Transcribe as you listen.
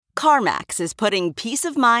CarMax is putting peace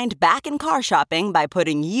of mind back in car shopping by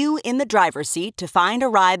putting you in the driver's seat to find a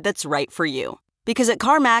ride that's right for you. Because at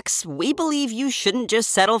CarMax, we believe you shouldn't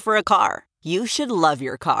just settle for a car. You should love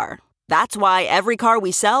your car. That's why every car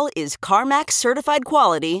we sell is CarMax certified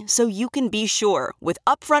quality, so you can be sure with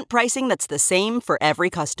upfront pricing that's the same for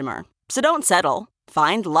every customer. So don't settle.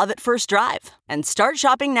 Find love at first drive and start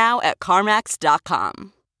shopping now at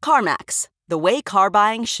CarMax.com. CarMax, the way car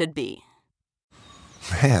buying should be.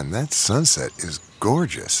 Man, that sunset is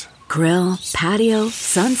gorgeous. Grill, patio,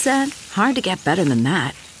 sunset. Hard to get better than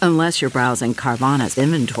that. Unless you're browsing Carvana's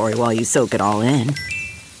inventory while you soak it all in.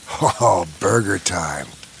 Oh, burger time.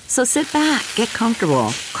 So sit back, get comfortable.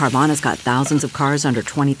 Carvana's got thousands of cars under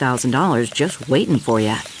 $20,000 just waiting for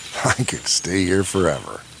you. I could stay here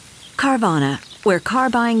forever. Carvana, where car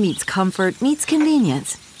buying meets comfort, meets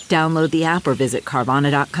convenience. Download the app or visit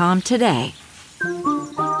Carvana.com today.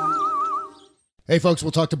 Hey folks,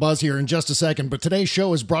 we'll talk to Buzz here in just a second, but today's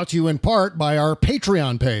show is brought to you in part by our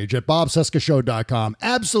Patreon page at bobcescashow.com.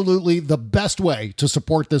 Absolutely the best way to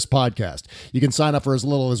support this podcast. You can sign up for as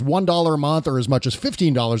little as $1 a month or as much as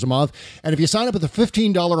 $15 a month. And if you sign up at the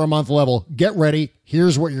 $15 a month level, get ready.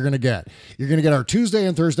 Here's what you're going to get. You're going to get our Tuesday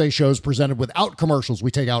and Thursday shows presented without commercials. We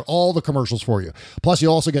take out all the commercials for you. Plus,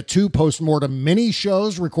 you'll also get 2 post-mortem mini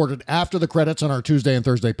shows recorded after the credits on our Tuesday and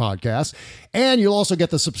Thursday podcasts. And you'll also get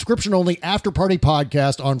the subscription-only After Party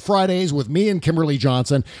podcast on Fridays with me and Kimberly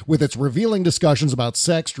Johnson with its revealing discussions about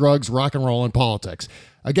sex, drugs, rock and roll, and politics.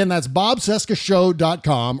 Again, that's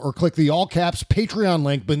bobcescashow.com or click the all-caps Patreon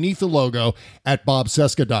link beneath the logo at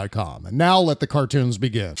bobcesca.com. And now let the cartoons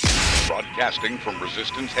begin. Broadcasting from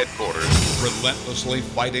Resistance Headquarters. Relentlessly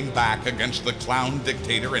fighting back against the clown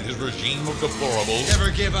dictator and his regime of deplorables.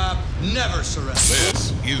 Never give up, never surrender.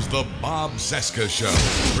 This is the Bob Cesca Show,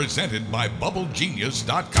 presented by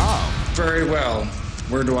BubbleGenius.com. Very well.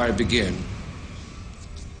 Where do I begin?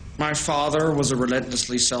 My father was a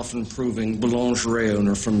relentlessly self-improving boulangerie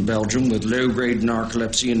owner from Belgium with low-grade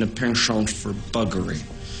narcolepsy and a penchant for buggery.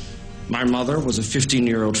 My mother was a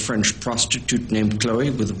 15-year-old French prostitute named Chloe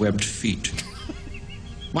with webbed feet.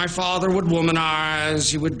 My father would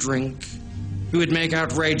womanize, he would drink, he would make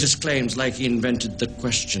outrageous claims like he invented the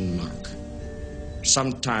question mark.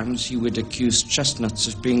 Sometimes he would accuse chestnuts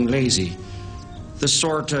of being lazy, the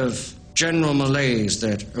sort of general malaise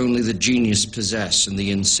that only the genius possess and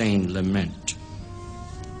the insane lament.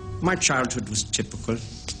 My childhood was typical.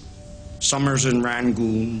 Summers in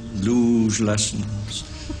Rangoon, luge lessons.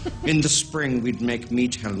 In the spring, we'd make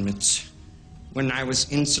meat helmets. When I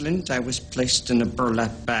was insolent, I was placed in a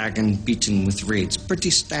burlap bag and beaten with reeds. Pretty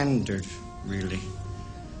standard, really.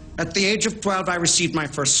 At the age of 12, I received my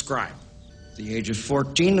first scribe. At the age of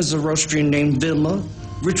 14, as a roastery named Vilma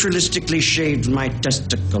ritualistically shaved my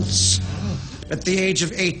testicles. At the age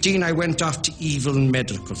of 18, I went off to evil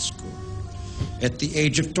medical school. At the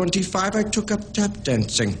age of 25, I took up tap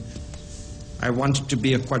dancing. I wanted to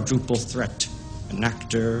be a quadruple threat. An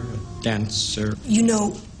actor, a dancer. You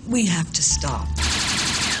know, we have to stop.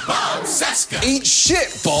 Bob Cesca. Eat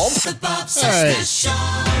shit, Bob. The Bob Cesca Show.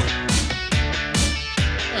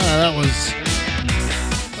 That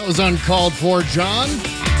was uncalled for, John.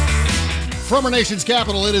 From our nation's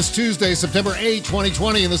capital, it is Tuesday, September 8,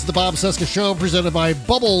 2020, and this is the Bob Cesca Show presented by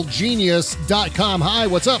BubbleGenius.com. Hi,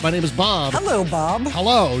 what's up? My name is Bob. Hello, Bob.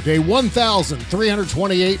 Hello. Day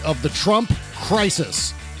 1,328 of the Trump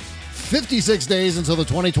crisis. 56 days until the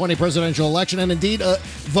 2020 presidential election, and indeed,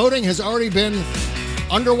 voting has already been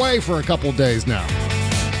underway for a couple days now.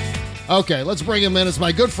 Okay, let's bring him in. It's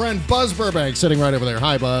my good friend Buzz Burbank sitting right over there.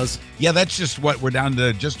 Hi, Buzz. Yeah, that's just what we're down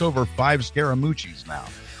to, just over 5 Scaramucci's now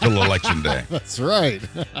till Election Day. That's right.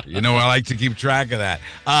 You know, I like to keep track of that.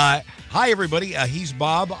 Hi, everybody. He's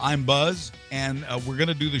Bob. I'm Buzz, and we're going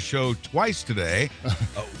to do the show twice today,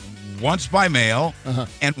 once by mail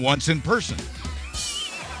and once in person.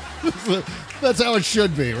 That's how it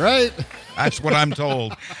should be, right? That's what I'm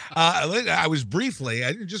told. I was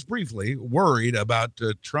just briefly worried about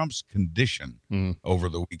Trump's condition over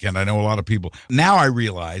the weekend. I know a lot of people. Now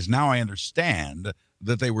I understand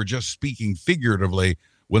that they were just speaking figuratively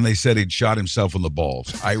when they said he'd shot himself in the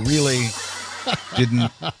balls. I really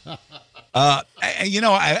didn't.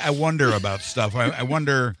 I wonder about stuff. I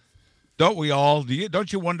wonder. Don't we all?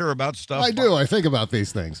 Don't you wonder about stuff? I do. I think about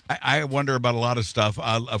these things. I wonder about a lot of stuff.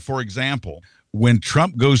 For example, when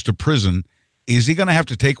Trump goes to prison, is he going to have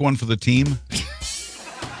to take one for the team?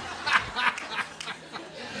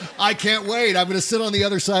 I can't wait. I'm going to sit on the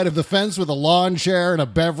other side of the fence with a lawn chair and a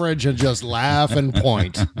beverage and just laugh and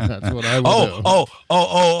point. That's what I will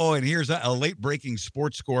do. And here's a late-breaking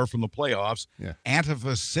sports score from the playoffs. Yeah.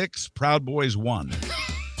 Antifa 6, Proud Boys 1.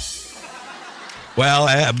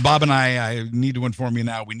 Well, Bob and I need to inform you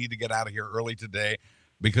now, we need to get out of here early today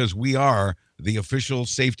because we are the official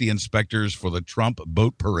safety inspectors for the Trump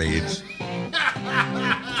boat parades.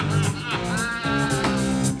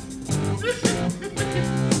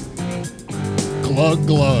 Glug,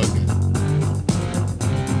 glug.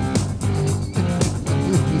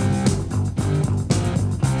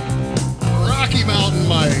 Rocky Mountain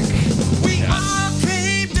Mike. We all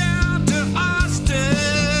came down to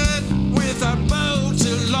Austin with our boats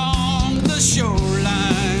along the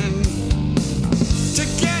shoreline to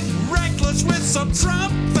get reckless with some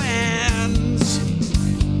Trump fans.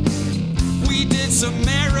 We did some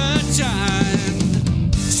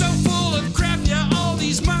maritime, so full of crap, yeah, all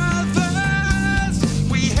these mothers.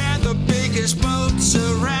 We had the biggest boats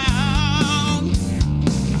around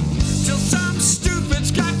till some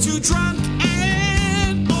stupids got too drunk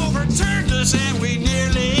and overturned us and we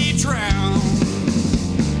nearly drowned.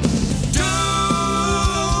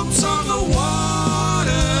 Dopes on the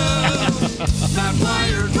water, not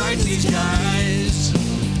wired right, these guys.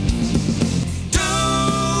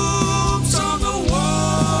 Dopes on the water.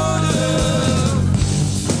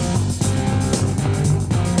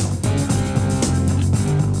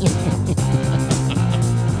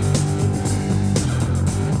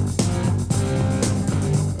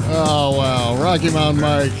 Oh, wow. Rocky Mountain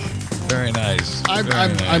Mike. Very nice.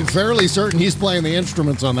 I'm fairly certain he's playing the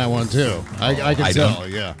instruments on that one, too. I can tell,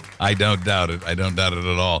 yeah. I don't doubt it. I don't doubt it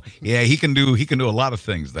at all. Yeah, he can do a lot of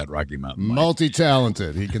things, that Rocky Mountain Mike.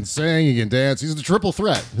 Multi-talented. He can sing, he can dance. He's the triple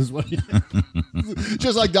threat. Is what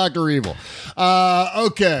just like Dr. Evil.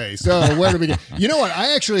 Okay, so where do we begin? You know what?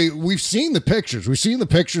 We've seen the pictures. We've seen the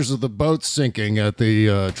pictures of the boats sinking at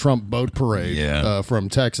the Trump boat parade from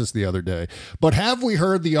Texas the other day. But have we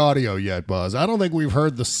heard the audio yet, Buzz? I don't think we've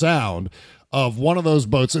heard the sound of one of those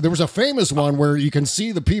boats. There was a famous one where you can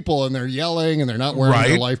see the people and they're yelling and they're not wearing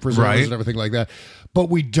their life preservers and everything like that. But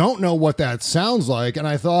we don't know what that sounds like. And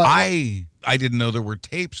I thought... I didn't know there were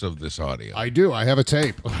tapes of this audio. I do. I have a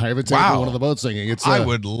tape. Of one of the boats singing. I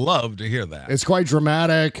would love to hear that. It's quite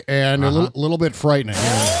dramatic and a little bit frightening.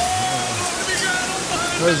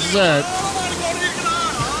 What's that?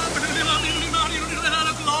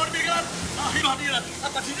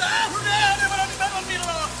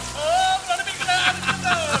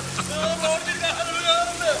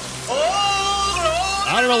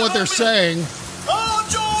 I don't know what they're saying.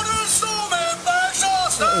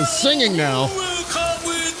 Singing now.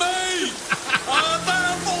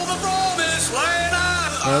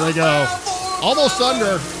 There they go. Almost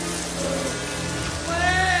under.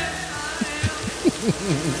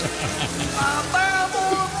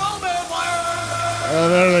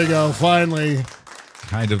 There they go. Finally.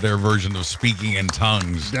 Kind of their version of speaking in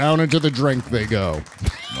tongues. Down into the drink they go.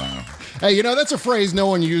 Wow. Hey, that's a phrase no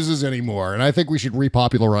one uses anymore, and I think we should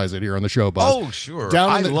repopularize it here on the show, Buzz. Oh, sure.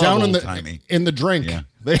 Down in the old-timey. In the drink. Yeah.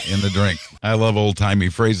 In the drink. I love old-timey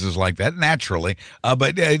phrases like that, naturally.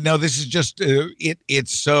 But no, this is just,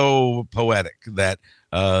 it's so poetic that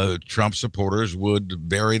Trump supporters would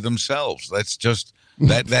bury themselves. That's just,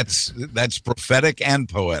 that's prophetic and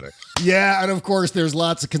poetic. Yeah, and of course, there's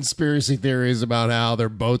lots of conspiracy theories about how their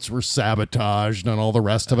boats were sabotaged and all the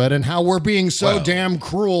rest of it, and how we're being so damn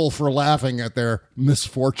cruel for laughing at their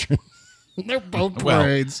misfortune. Their boat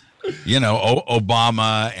parades.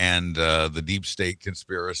 Obama and the deep state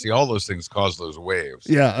conspiracy, all those things caused those waves.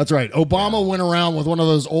 Yeah, that's right. Obama went around with one of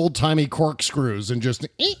those old-timey corkscrews and just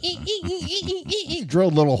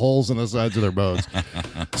drilled little holes in the sides of their boats.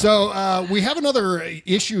 So we have another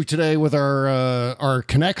issue today with our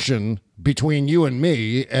connection between you and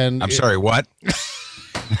me. And I'm sorry, what?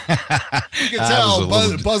 You can tell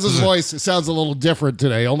Buzz's voice sounds a little different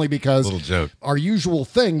today, only because our usual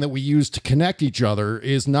thing that we use to connect each other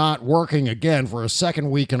is not working again for a second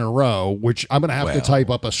week in a row, which I'm going to have to type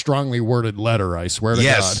up a strongly worded letter, I swear to God.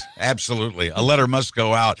 Yes, absolutely. A letter must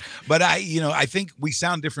go out. But I think we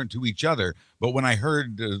sound different to each other. But when I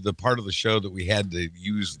heard the part of the show that we had to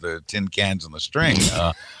use the tin cans and the string,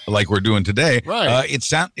 like we're doing today, it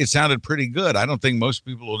sounded pretty good. I don't think most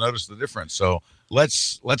people will notice the difference. So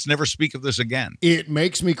let's never speak of this again. It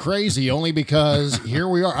makes me crazy only because here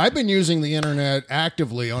we are. I've been using the internet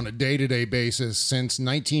actively on a day-to-day basis since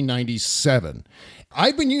 1997.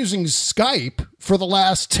 I've been using Skype for the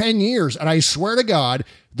last 10 years, and I swear to God,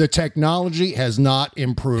 the technology has not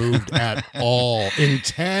improved at all in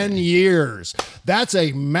 10 years. That's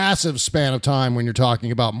a massive span of time when you're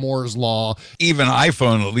talking about Moore's Law. Even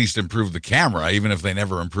iPhone at least improved the camera, even if they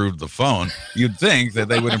never improved the phone. You'd think that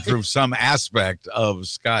they would improve some aspect of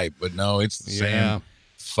Skype, but no, it's the same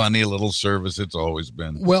funny little service it's always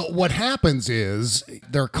been. Well, what happens is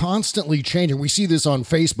they're constantly changing. We see this on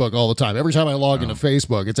Facebook all the time. Every time I log into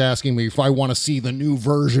Facebook, it's asking me if I want to see the new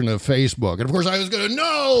version of Facebook. And of course, I was going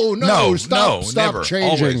to, stop never,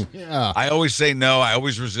 changing. Always. Yeah. I always say no. I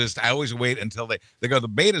always resist. I always wait until they go, the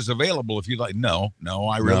beta's available if you'd like. No,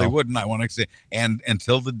 I really wouldn't. I want to say, and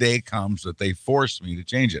until the day comes that they force me to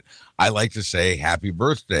change it. I like to say happy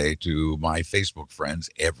birthday to my Facebook friends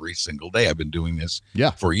every single day. I've been doing this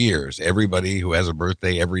for years. Everybody who has a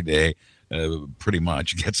birthday every day pretty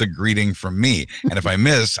much gets a greeting from me. And if I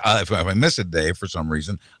miss a day for some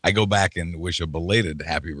reason, I go back and wish a belated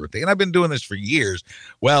happy birthday. And I've been doing this for years.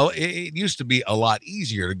 Well, it used to be a lot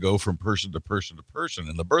easier to go from person to person to person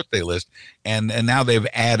in the birthday list. And now they've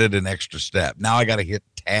added an extra step. Now I got to hit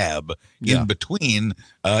tab in between,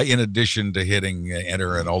 in addition to hitting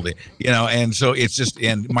enter and all the, and so it's just,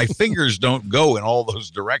 and my fingers don't go in all those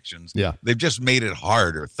directions. Yeah. They've just made it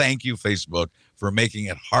harder. Thank you, Facebook, for making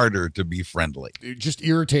it harder to be friendly. It just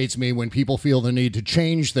irritates me when people feel the need to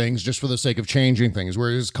change things just for the sake of changing things,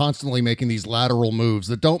 whereas constantly making these lateral moves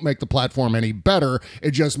that don't make the platform any better.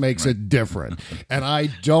 It just makes it different. And I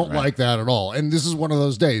don't like that at all. And this is one of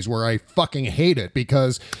those days where I fucking hate it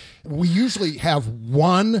because we usually have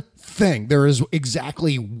one thing. There is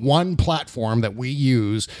exactly one platform that we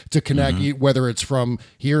use to connect, whether it's from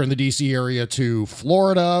here in the DC area to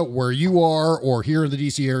Florida, where you are, or here in the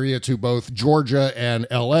DC area to both Georgia and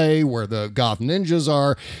LA, where the Goth Ninjas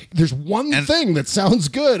are. There's one thing that sounds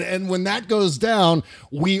good. And when that goes down,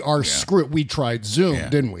 we are screwed. We tried Zoom,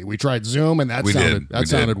 didn't we? We tried Zoom, and that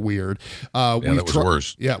sounded weird. That was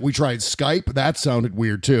worse. Yeah, we tried Skype. That sounded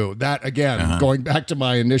weird too. That, again, going back to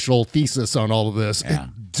my initial thesis on all of this, it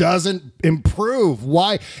doesn't improve.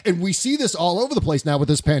 Why? And we see this all over the place now with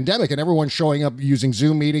this pandemic and everyone showing up using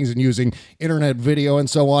Zoom meetings and using internet video and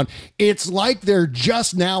so on. It's like they're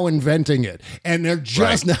just now inventing it, and they're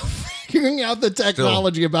just now figuring out the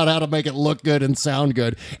technology about how to make it look good and sound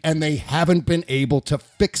good, and they haven't been able to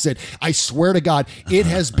fix it. I swear to God, it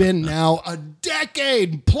has been now a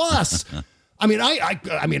decade plus. I mean,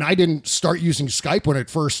 I didn't start using Skype when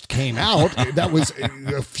it first came out. That was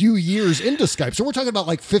a few years into Skype. So we're talking about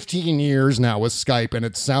like 15 years now with Skype, and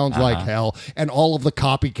it sounds like hell. And all of the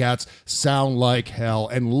copycats sound like hell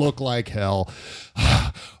and look like hell.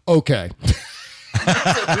 Okay.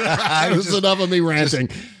 This is enough of me ranting.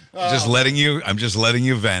 I'm just letting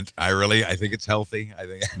you vent. I think it's healthy. I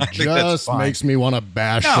think just makes me want to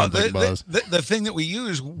bash something, Buzz. The thing that we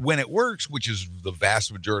use when it works, which is the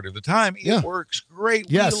vast majority of the time, it works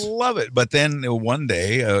great. Yes. We love it. But then one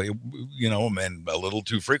day, and a little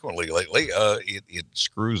too frequently lately, it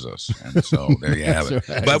screws us. And so there you have it.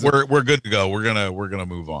 Right. But we're good to go. We're gonna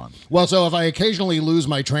move on. Well, so if I occasionally lose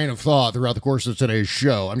my train of thought throughout the course of today's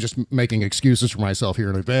show, I'm just making excuses for myself here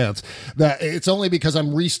in advance. That it's only because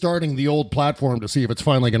I'm restarting the old platform to see if it's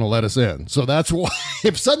finally going to let us in. So that's why,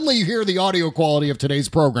 if suddenly you hear the audio quality of today's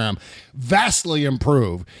program vastly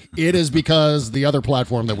improve, it is because the other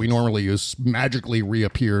platform that we normally use magically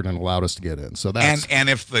reappeared and allowed us to get in. So that's and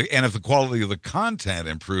if the quality of the content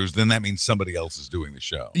improves, then that means somebody else is doing the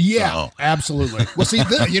show. Yeah, absolutely. Well, see,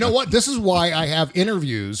 you know what? This is why I have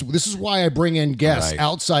interviews. This is why I bring in guests,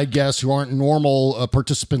 outside guests who aren't normal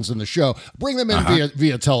participants in the show. Bring them in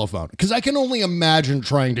via telephone, because I can only imagine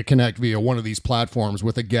trying to connect via one of these platforms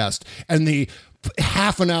with a guest and the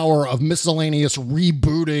half an hour of miscellaneous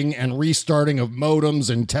rebooting and restarting of modems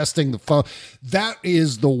and testing the phone. That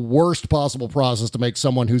is the worst possible process to make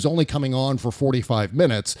someone who's only coming on for 45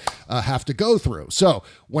 minutes have to go through. So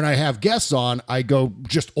when I have guests on, I go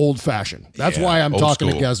just old fashioned. That's why I'm talking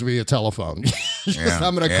to guests via telephone.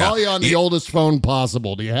 I'm going to call you on the oldest phone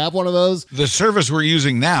possible. Do you have one of those? The service we're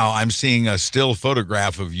using now, I'm seeing a still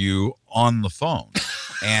photograph of you on the phone.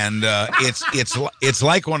 And it's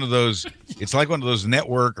like one of those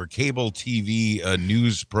network or cable TV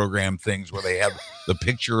news program things where they have the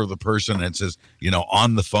picture of the person and it says,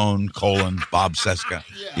 on the phone, Bob Cesca.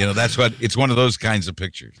 That's what it's one of those kinds of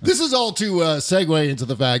pictures. This is all to segue into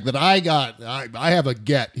the fact that I have a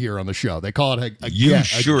get here on the show. They call it a you get.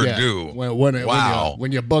 Sure get do.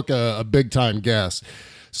 When you book a big time guest.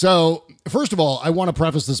 So, first of all, I want to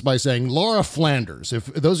preface this by saying Laura Flanders, if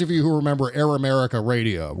those of you who remember Air America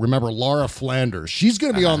Radio, remember Laura Flanders. She's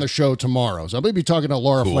going to be on the show tomorrow. So I'm going to be talking to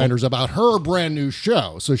Laura Flanders about her brand new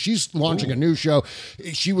show. So she's launching a new show.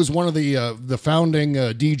 She was one of the founding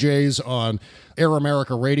DJs on Air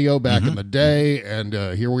America Radio back in the day. And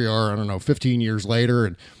here we are, 15 years later,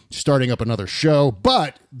 and starting up another show.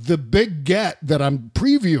 But the big get that I'm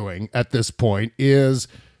previewing at this point is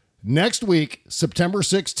next week, September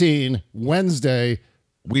 16, Wednesday.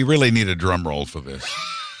 We really need a drum roll for this.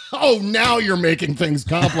 Oh, now you're making things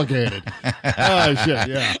complicated. Oh, shit,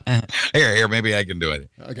 yeah. Here, maybe I can do it.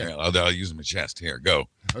 Okay. Here, I'll use my chest. Here, go.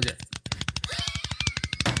 Okay.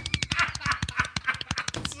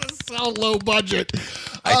 This is so low budget.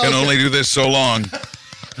 I can only do this so long.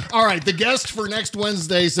 All right, the guest for next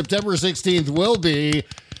Wednesday, September 16th, will be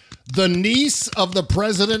the niece of the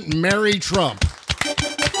president, Mary Trump.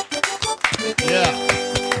 Yeah.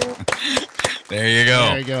 There you go.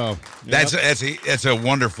 There you go. That's a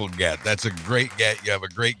wonderful get. That's a great get. You have a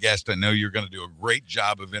great guest. I know you're going to do a great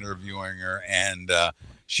job of interviewing her, and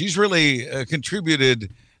she's really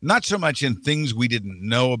contributed not so much in things we didn't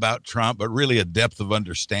know about Trump, but really a depth of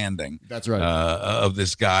understanding. That's right. Of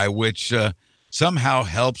this guy, which somehow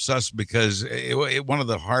helps us because one of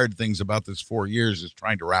the hard things about this 4 years is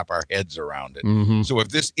trying to wrap our heads around it. Mm-hmm. So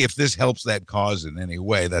if this helps that cause in any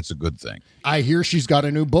way, that's a good thing. I hear she's got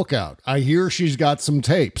a new book out. I hear she's got some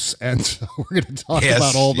tapes, and so we're going to talk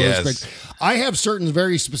about all those things. I have certain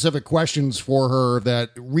very specific questions for her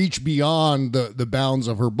that reach beyond the bounds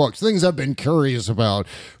of her books, things I've been curious about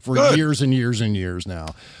for years and years and years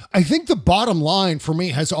now. I think the bottom line for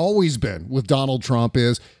me has always been with Donald Trump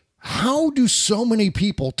is, how do so many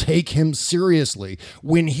people take him seriously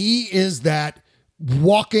when he is that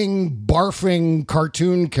walking, barfing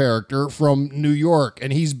cartoon character from New York?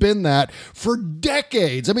 And he's been that for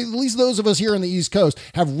decades. I mean, at least those of us here on the East Coast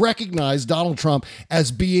have recognized Donald Trump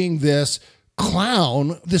as being this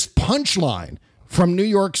clown, this punchline from New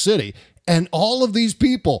York City. And all of these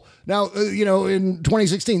people now, in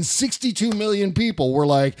 2016, 62 million people were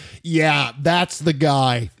like, yeah, that's the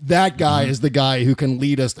guy. That guy is the guy who can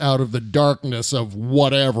lead us out of the darkness of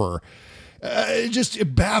whatever.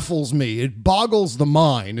 It baffles me. It boggles the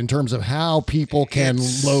mind in terms of how people can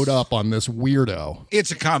load up on this weirdo. It's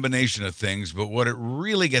a combination of things, but what it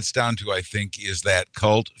really gets down to, I think, is that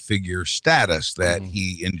cult figure status that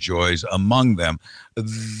he enjoys among them.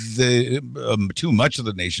 Too much of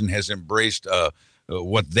the nation has embraced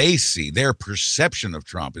what they see. Their perception of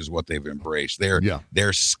Trump is what they've embraced.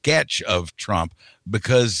 Their sketch of Trump.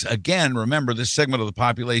 Because, again, remember, this segment of the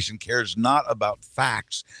population cares not about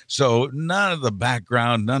facts. So none of the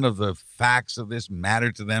background, none of the facts of this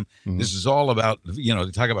matter to them. Mm-hmm. This is all about,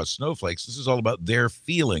 they talk about snowflakes. This is all about their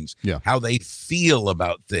feelings, how they feel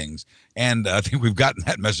about things. And I think we've gotten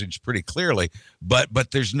that message pretty clearly.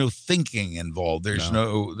 But there's no thinking involved. There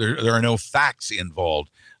are no facts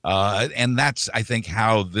involved. And that's, I think,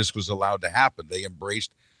 how this was allowed to happen. They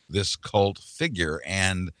embraced this cult figure.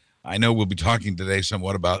 And I know we'll be talking today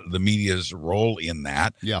somewhat about the media's role in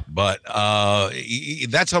that. Yeah. But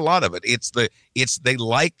that's a lot of it. They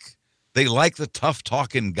like the tough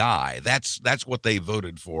talking guy. That's what they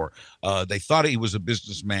voted for. They thought he was a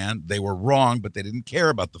businessman. They were wrong, but they didn't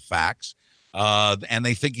care about the facts. And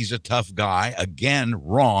they think he's a tough guy. Again,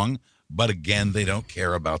 wrong. But again, they don't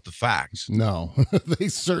care about the facts. No, they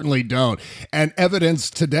certainly don't. And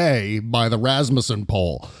evidenced today by the Rasmussen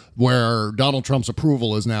poll, where Donald Trump's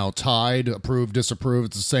approval is now tied, approved, disapproved,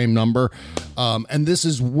 it's the same number. And this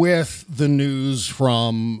is with the news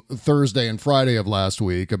from Thursday and Friday of last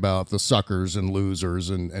week about the suckers and losers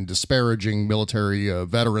and disparaging military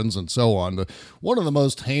veterans and so on. One of the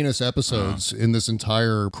most heinous episodes in this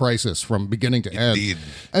entire crisis from beginning to end.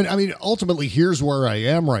 And I mean, ultimately, here's where I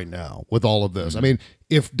am right now with all of this. I mean,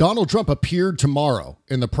 if Donald Trump appeared tomorrow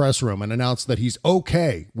in the press room and announced that he's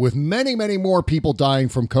okay with many, many more people dying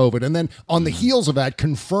from COVID, and then on the heels of that,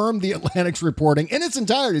 confirmed the Atlantic's reporting in its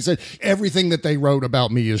entirety, said everything that they wrote about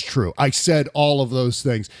me is true. I said all of those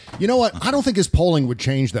things. You know what? I don't think his polling would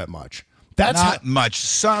change that much. That's not much.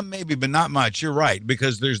 Some maybe, but not much. You're right,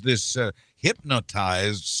 because there's this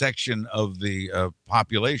hypnotized section of the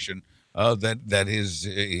population that is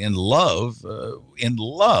in love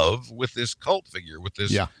with this cult figure, with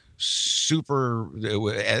this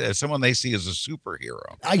someone they see as a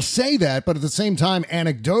superhero. I say that, but at the same time,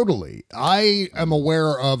 anecdotally, I am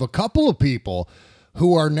aware of a couple of people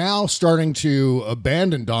who are now starting to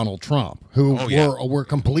abandon Donald Trump, who were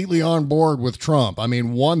completely on board with Trump. I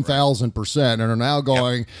mean, 1,000%, and are now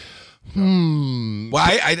going, Well,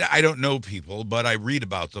 I don't know people, but I read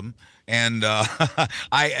about them. And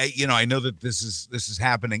I know that this is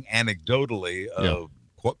happening anecdotally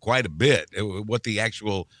quite a bit. What the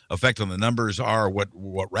actual effect on the numbers are, what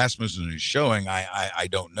Rasmussen is showing, I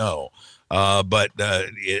don't know. But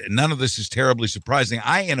none of this is terribly surprising.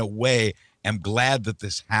 I, in a way, am glad that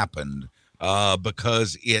this happened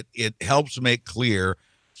because it helps make clear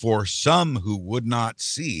for some who would not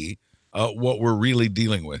see what we're really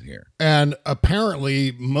dealing with here. And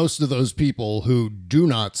apparently, most of those people who do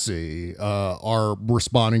not see are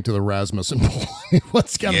responding to the Rasmussen poll.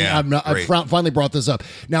 I've finally brought this up.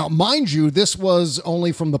 Now, mind you, this was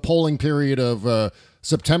only from the polling period of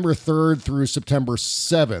September 3rd through September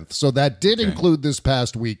 7th. So that did include this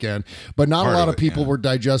past weekend, but not a lot of people were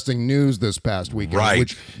digesting news this past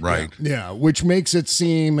weekend. Right. Which makes it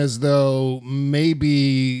seem as though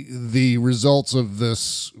maybe the results of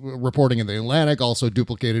this reporting in the Atlantic, also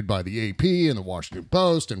duplicated by the AP and the Washington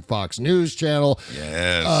Post and Fox News Channel,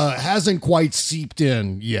 hasn't quite seeped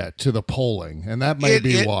in yet to the polling. And that might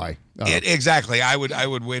be why. Exactly. I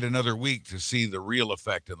would wait another week to see the real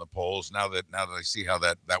effect in the polls. Now that I see how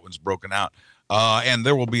that one's broken out, and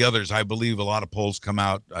there will be others. I believe a lot of polls come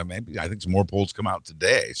out. I think some more polls come out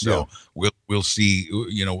today. So we'll see.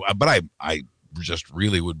 But I just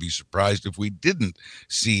really would be surprised if we didn't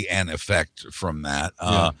see an effect from that.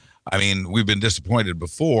 I mean, we've been disappointed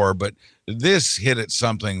before, but this hit at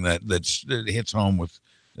something that hits home with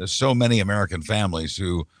so many American families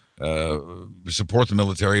who support the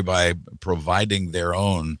military by providing their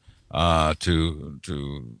own to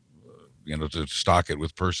stock it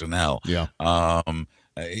with personnel.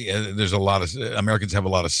 There's a lot of Americans have a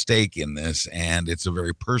lot of stake in this, and it's a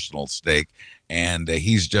very personal stake. And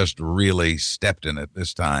he's just really stepped in it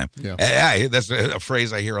this time. That's a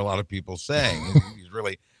phrase I hear a lot of people saying. He's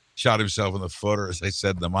really shot himself in the foot, or as I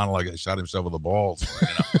said in the monologue, he shot himself in the balls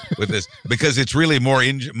with this, because it's really more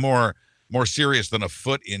serious than a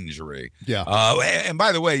foot injury. And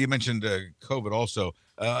by the way, you mentioned COVID also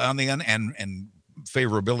on the and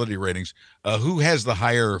favorability ratings. Who has the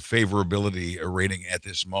higher favorability rating at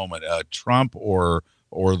this moment, Trump or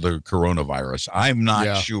the coronavirus? I'm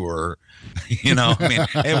not sure.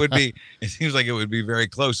 It seems like it would be very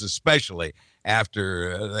close, especially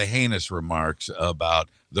after the heinous remarks about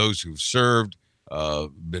those who've served,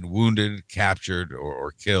 been wounded, captured,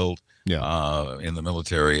 or killed in the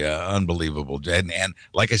military. Unbelievable. And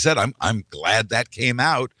like I said, I'm glad that came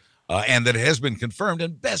out and that it has been confirmed.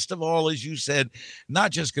 And best of all, as you said,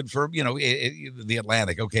 not just confirmed, the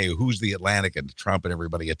Atlantic. Okay, who's the Atlantic? And Trump and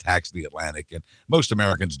everybody attacks the Atlantic. And most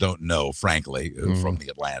Americans don't know, frankly, from the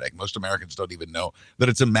Atlantic. Most Americans don't even know that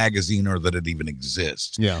it's a magazine or that it even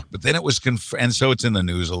exists. But then it was and so it's in the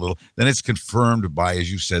news a little. Then it's confirmed by, as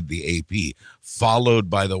you said, the AP, followed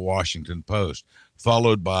by the Washington Post,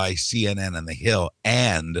 followed by CNN and The Hill,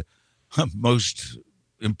 and most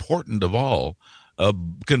important of all,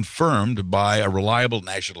 confirmed by a reliable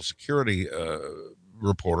national security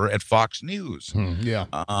reporter at Fox News.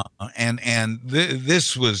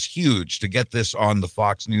 This was huge to get this on the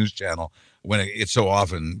Fox News channel when it so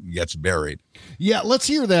often gets buried. Let's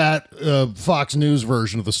hear that Fox News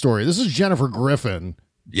version of the story. This is Jennifer Griffin.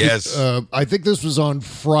 Yes. I think this was on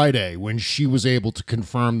Friday when she was able to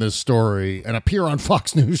confirm this story and appear on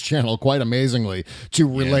Fox News Channel, quite amazingly, to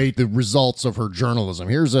relate the results of her journalism.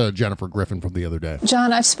 Here's Jennifer Griffin from the other day.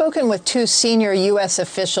 John, I've spoken with two senior U.S.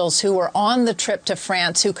 officials who were on the trip to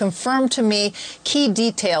France who confirmed to me key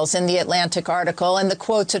details in the Atlantic article and the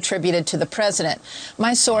quotes attributed to the president.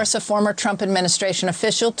 My source, a former Trump administration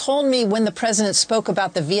official, told me when the president spoke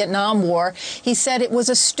about the Vietnam War, he said it was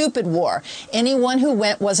a stupid war. Anyone who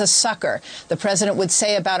went was a sucker. The president would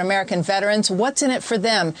say about American veterans, what's in it for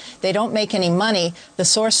them? They don't make any money. The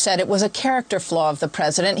source said it was a character flaw of the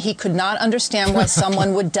president. He could not understand why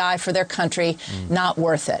someone would die for their country. Not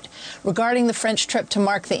worth it. Regarding the French trip to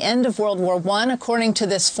mark the end of World War I, according to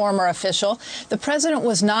this former official, the president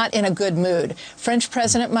was not in a good mood. French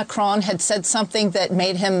President Macron had said something that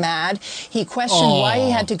made him mad. He questioned why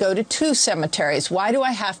he had to go to 2 cemeteries. Why do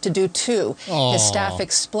I have to do 2? His staff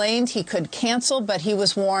explained he could cancel, but he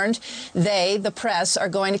was warned, they, the press, are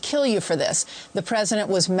going to kill you for this. The president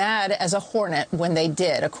was mad as a hornet when they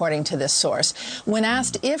did, according to this source. When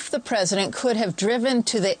asked if the president could have driven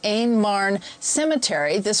to the Aisne-Marne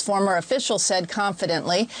cemetery, this former official said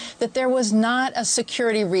confidently that there was not a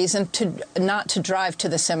security reason not to drive to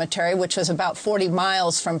the cemetery, which was about 40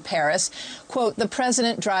 miles from Paris. Quote, the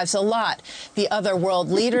president drives a lot. The other world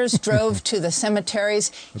leaders drove to the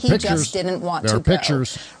cemeteries. He just didn't want to go.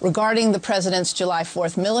 Regarding the president's July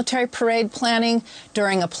 4th military parade planning,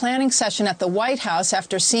 during a planning session at the White House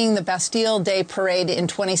after seeing the Bastille Day parade in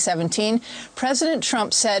 2017, President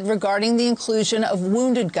Trump said regarding the inclusion of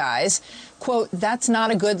wounded guys, quote, that's not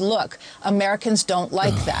a good look. Americans don't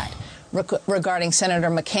like that. Regarding Senator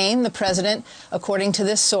McCain, the president, according to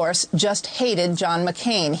this source, just hated John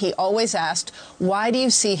McCain. He always asked, why do you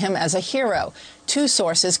see him as a hero? 2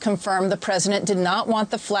 sources confirmed the president did not want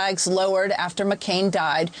the flags lowered after McCain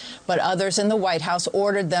died, but others in the White House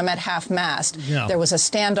ordered them at half-mast. Yeah. There was a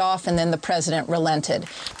standoff, and then the president relented.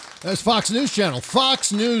 That's Fox News Channel.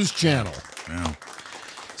 Fox News Channel. Yeah.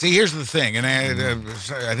 See, here's the thing, and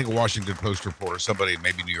I think a Washington Post reporter, somebody,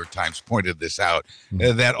 maybe New York Times, pointed this out,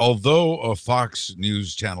 that although Fox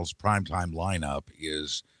News Channel's primetime lineup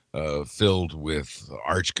is filled with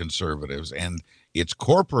arch conservatives and its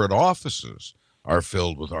corporate offices are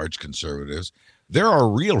filled with arch conservatives, there are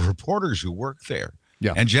real reporters who work there.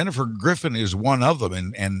 Yeah. And Jennifer Griffin is one of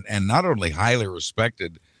them, and not only highly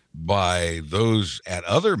respected by those at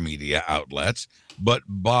other media outlets, but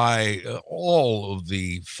by all of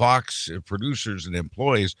the Fox producers and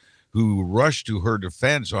employees who rushed to her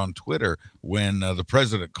defense on Twitter when the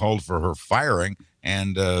president called for her firing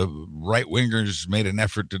and right-wingers made an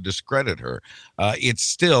effort to discredit her. It's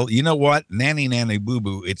still, you know what, nanny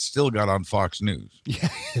boo-boo, it still got on Fox News. Yeah,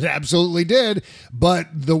 it absolutely did. But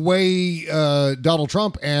the way Donald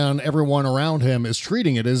Trump and everyone around him is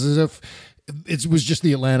treating it is as if it was just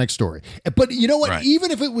the Atlantic story. But you know what? Right.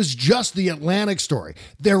 Even if it was just the Atlantic story,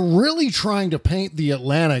 they're really trying to paint the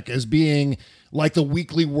Atlantic as being like the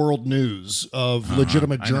weekly world news of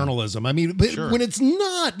legitimate journalism. I mean, but when it's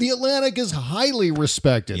not, the Atlantic is highly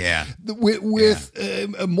respected. Yeah. With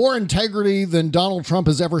more integrity than Donald Trump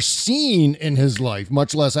has ever seen in his life,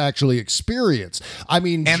 much less actually experienced. I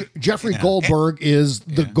mean, Jeffrey Goldberg is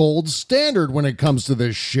the gold standard when it comes to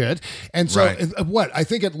this shit. And so I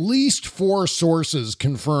think at least 4 sources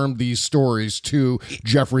confirmed these stories to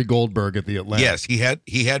Jeffrey Goldberg at the Atlantic. Yes,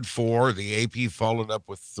 he had 4. The AP followed up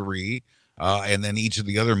with 3. And then each of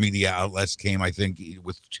the other media outlets came, I think,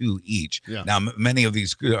 with 2 each. Yeah. Now, many of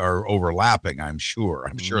these are overlapping, I'm sure.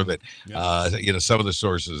 I'm sure that, some of the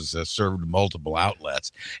sources served multiple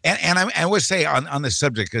outlets. And I would say on this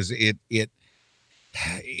subject, because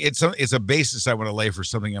it's a basis I want to lay for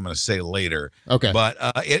something I'm going to say later. Okay. But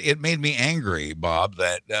it made me angry, Bob,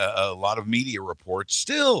 that a lot of media reports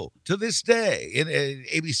still to this day in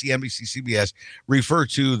ABC, NBC, CBS refer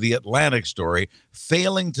to the Atlantic story,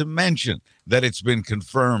 failing to mention that it's been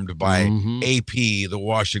confirmed by AP, the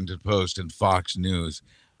Washington Post, and Fox News.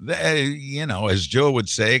 As Joe would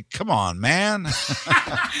say, come on, man.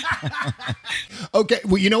 Okay,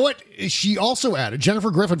 well, you know what? She also added, Jennifer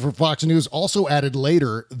Griffin from Fox News also added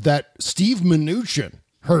later that Steve Mnuchin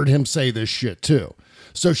heard him say this shit too.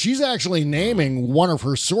 So she's actually naming one of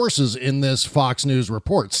her sources in this Fox News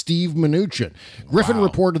report, Steve Mnuchin. Griffin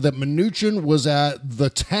reported that Mnuchin was at the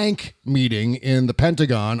tank meeting in the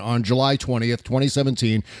Pentagon on July 20th,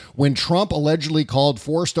 2017, when Trump allegedly called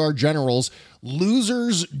 4-star generals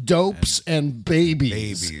losers, dopes, and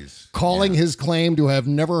babies. Calling his claim to have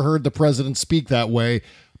never heard the president speak that way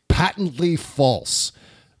patently false.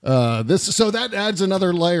 So that adds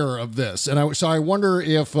another layer of this. And I wonder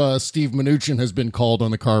if Steve Mnuchin has been called on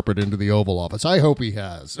the carpet into the Oval Office. I hope he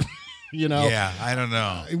has. Yeah, I don't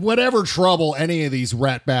know. Whatever trouble any of these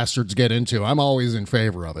rat bastards get into, I'm always in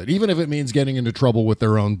favor of it, even if it means getting into trouble with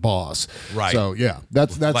their own boss. Right. So yeah,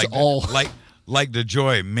 that's like all. Like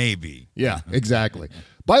DeJoy, maybe. Yeah, exactly.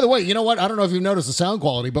 By the way, you know what? I don't know if you've noticed the sound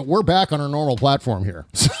quality, but we're back on our normal platform here.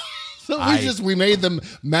 So we made the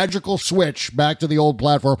magical switch back to the old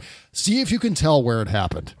platform. See if you can tell where it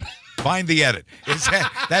happened. Find the edit.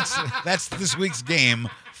 That's this week's game.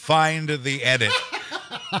 Find the edit.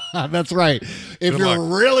 That's right. If you're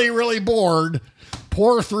really, really bored,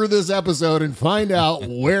 pour through this episode and find out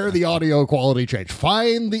where the audio quality changed.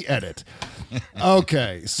 Find the edit.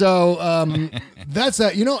 Okay, so that's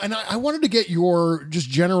that. And I wanted to get your just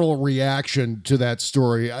general reaction to that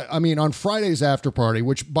story. I mean, on Friday's After Party,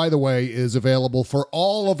 which, by the way, is available for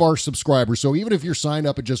all of our subscribers. So even if you're signed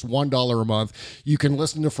up at just $1 a month, you can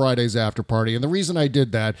listen to Friday's After Party. And the reason I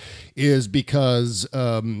did that is because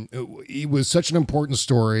it was such an important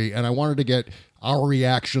story, and I wanted to get our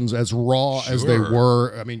reactions as raw as they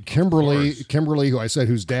were. I mean, Kimberly,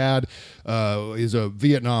 whose dad is a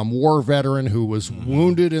Vietnam War veteran who was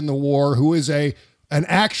wounded in the war, who is an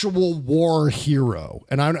actual war hero.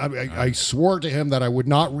 And I swore to him that I would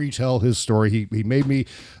not retell his story. He made me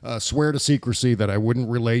swear to secrecy that I wouldn't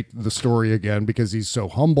relate the story again because he's so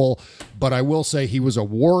humble. But I will say he was a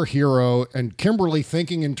war hero. And Kimberly,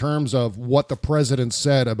 thinking in terms of what the president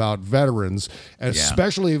said about veterans,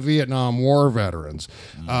 especially Vietnam War veterans,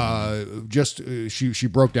 she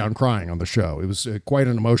broke down crying on the show. It was quite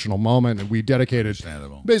an emotional moment. And we dedicated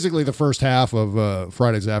basically the first half of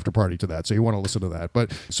Friday's After Party to that. So you want to listen to that. that.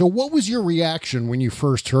 But so what was your reaction when you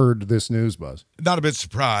first heard this news, Buzz? Not a bit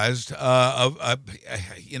surprised. I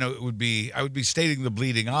would be stating the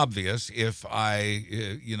bleeding obvious if I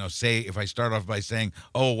start off by saying,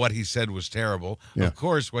 "Oh, what he said was terrible." Yeah. Of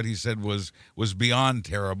course, what he said was beyond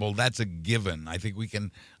terrible. That's a given. I think we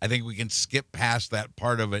can skip past that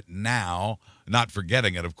part of it now, not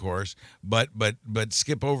forgetting it, of course, but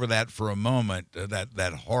skip over that for a moment.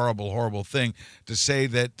 That horrible thing, to say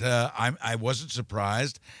that I wasn't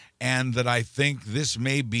surprised, and that I think this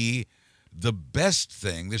may be the best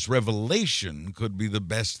thing. This revelation could be the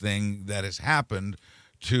best thing that has happened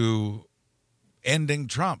to ending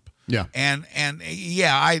Trump. Yeah. And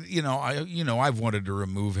I've wanted to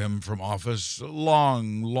remove him from office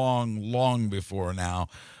long before now.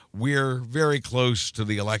 We're very close to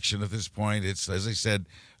the election at this point. It's, as I said,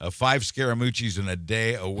 5 Scaramucci's in a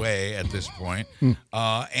day away at this point.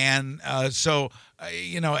 So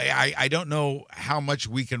I don't know how much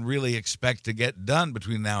we can really expect to get done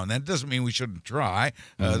between now and then. It doesn't mean we shouldn't try.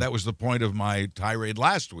 That was the point of my tirade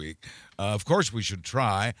last week. Of course we should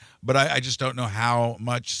try, but I just don't know how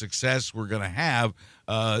much success we're going to have.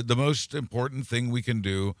 The most important thing we can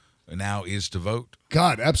do now is to vote.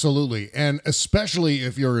 God, absolutely. And especially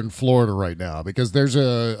if you're in Florida right now, because there's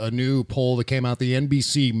a new poll that came out, the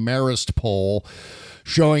NBC Marist poll,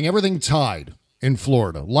 showing everything tied in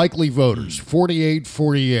Florida. Likely voters,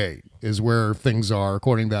 48-48 is where things are,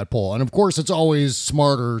 according to that poll. And of course, it's always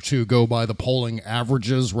smarter to go by the polling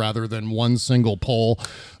averages rather than one single poll.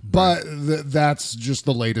 But that's just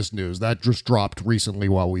the latest news. That just dropped recently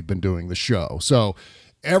while we've been doing the show. So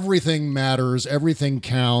everything matters, everything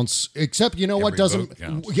counts, except what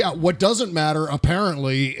doesn't matter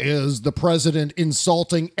apparently is the president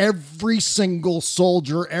insulting every single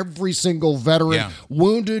soldier, every single veteran,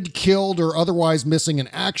 wounded, killed, or otherwise missing in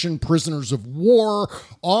action, prisoners of war,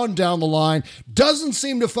 on down the line. Doesn't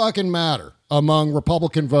seem to fucking matter among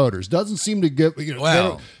Republican voters. Doesn't seem to get,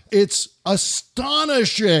 it's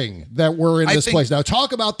astonishing that we're in this place. Now,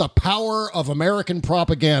 talk about the power of American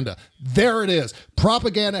propaganda. There it is.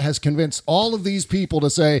 Propaganda has convinced all of these people to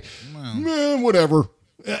say, whatever.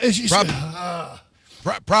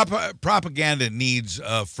 Propaganda needs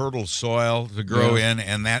fertile soil to grow in,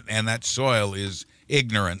 and that soil is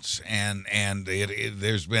ignorance, and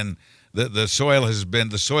there's been the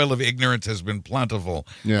soil of ignorance has been plentiful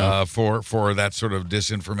for that sort of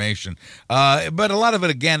disinformation. But a lot of it,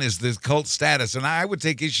 again, is this cult status. And I would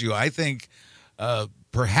take issue. I think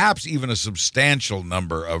perhaps even a substantial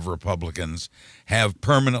number of Republicans have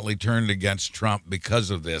permanently turned against Trump because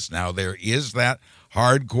of this. Now, there is that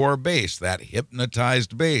hardcore base, that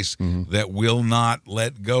hypnotized base that will not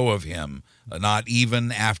let go of him, not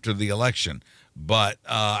even after the election. But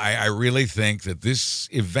I really think that this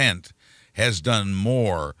event has done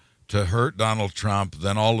more to hurt Donald Trump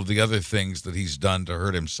than all of the other things that he's done to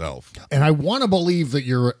hurt himself. And I want to believe that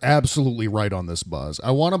you're absolutely right on this, Buzz.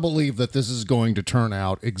 I want to believe that this is going to turn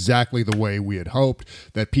out exactly the way we had hoped,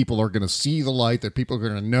 that people are going to see the light, that people are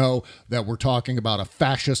going to know that we're talking about a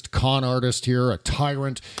fascist con artist here, a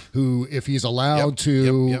tyrant who, if he's allowed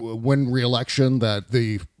to win re-election, that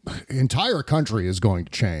the entire country is going to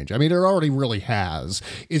change. I mean, it already really has.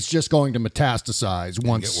 It's just going to metastasize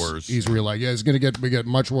once he's realized. It's going to get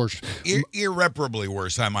much worse. Irreparably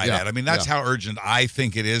worse, I might add. I mean, that's how urgent I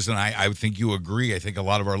think it is, and I think you agree. I think a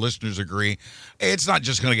lot of our listeners agree. It's not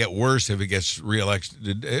just going to get worse if he gets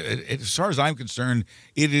reelected. As far as I'm concerned,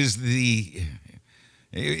 it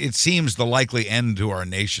seems the likely end to our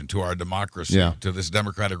nation, to our democracy, to this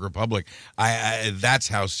democratic republic. That's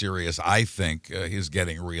how serious I think his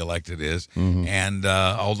getting reelected is. And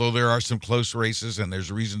although there are some close races and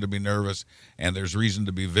there's reason to be nervous and there's reason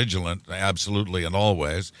to be vigilant, absolutely and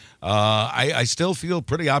always, I still feel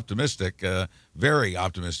pretty optimistic, very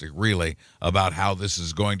optimistic, really, about how this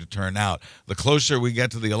is going to turn out. The closer we get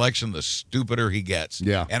to the election, the stupider he gets.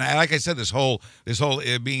 Yeah. And like I said, this whole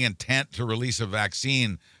being intent to release a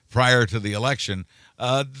vaccine prior to the election,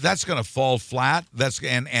 that's going to fall flat.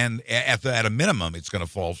 And at a minimum, it's going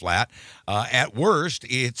to fall flat. At worst,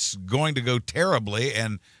 it's going to go terribly,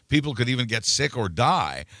 and people could even get sick or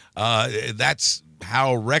die. That's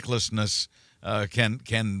how recklessness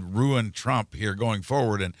can ruin Trump here going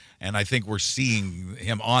forward, and I think we're seeing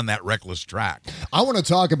him on that reckless track. I want to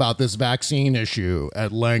talk about this vaccine issue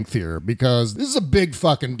at length here, because this is a big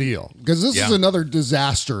fucking deal, because this is another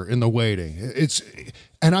disaster in the waiting.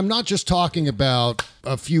 And I'm not just talking about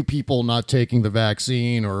a few people not taking the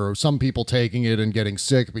vaccine or some people taking it and getting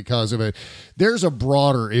sick because of it. There's a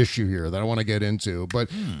broader issue here that I want to get into. But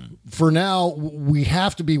for now, we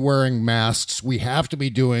have to be wearing masks. We have to be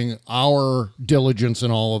doing our diligence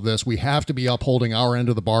in all of this. We have to be upholding our end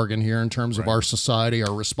of the bargain here in terms of our society,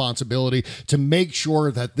 our responsibility to make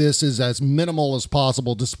sure that this is as minimal as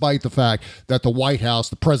possible, despite the fact that the White House,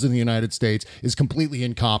 the President of the United States, is completely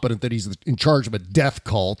incompetent, that he's in charge of a death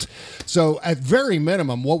cult. So at very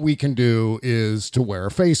minimum, what we can do is to wear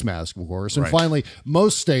a face mask, of course. And finally,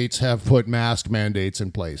 most states have put mask mandates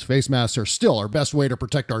in place. Face masks are still our best way to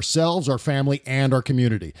protect ourselves, our family, and our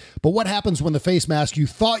community. But what happens when the face mask you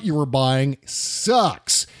thought you were buying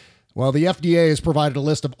sucks? Well, the FDA has provided a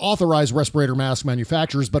list of authorized respirator mask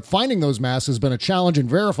manufacturers, but finding those masks has been a challenge, and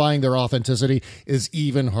verifying their authenticity is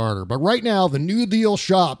even harder. But right now, the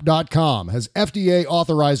NewDealShop.com has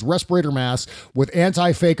FDA-authorized respirator masks with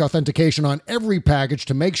anti-fake authentication on every package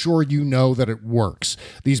to make sure you know that it works.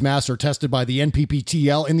 These masks are tested by the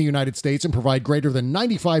NPPTL in the United States and provide greater than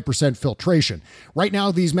 95% filtration. Right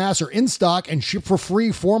now, these masks are in stock and ship for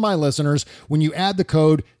free for my listeners when you add the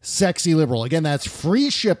code SEXYLIBERAL. Again, that's free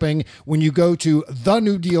shipping when you go to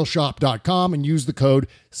thenewdealshop.com and use the code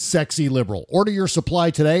SEXYLIBERAL. Order your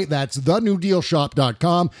supply today. That's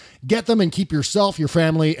thenewdealshop.com. Get them and keep yourself, your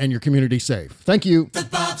family, and your community safe. Thank you. The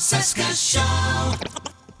Bob Cesca Show.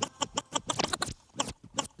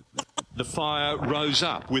 The fire rose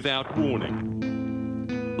up without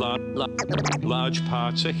warning. Large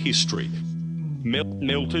parts of history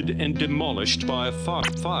melted and demolished by a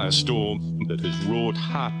firestorm that has wrought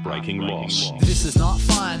heartbreaking loss. This is not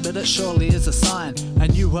fine, but it surely is a sign. A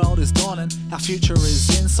new world is dawning, our future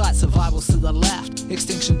is in sight. Survival's to the left,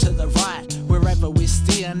 extinction to the right. Wherever we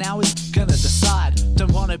steer, now is gonna decide.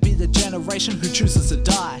 Don't wanna be the generation who chooses to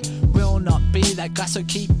die. Will not be that guy, so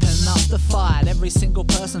keeping up the fight. Every single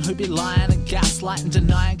person who be lying and gaslighting,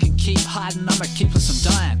 denying, can keep hiding. I'ma keep us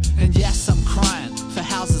from dying. And yes, I'm crying for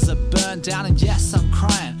houses that burn down. And yes, I'm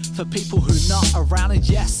crying for people who not around. And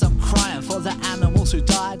yes, I'm crying for the animals who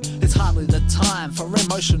died. It's hardly the time for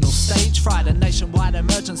emotional stage fright. A nationwide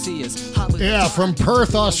emergency is hardly from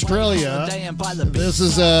Perth, Australia. This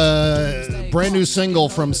is a brand new single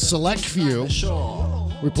from Select Few.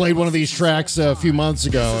 We played one of these tracks a few months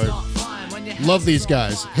ago. Love these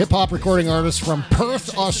guys. Hip-hop recording artists from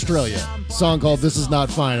Perth, Australia. A song called This Is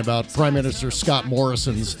Not Fine about Prime Minister Scott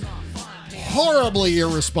Morrison's horribly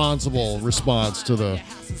irresponsible response to the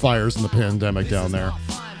fires and the pandemic down there.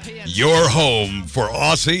 Your home for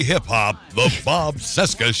Aussie hip-hop, the Bob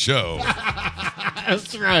Cesca Show.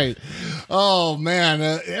 That's right. Oh, man.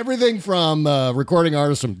 Everything from recording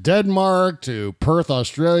artists from Denmark to Perth,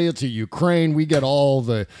 Australia to Ukraine. We get all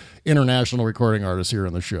the international recording artists here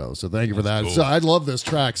on the show. So thank you for that. Cool. So I love this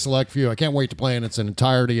track, Select Few. I can't wait to play in its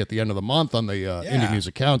entirety at the end of the month on the Indie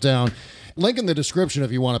Music Countdown. Link in the description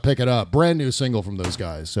if you want to pick it up. Brand new single from those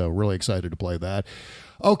guys. So really excited to play that.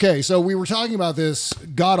 Okay, so we were talking about this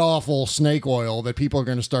god-awful snake oil that people are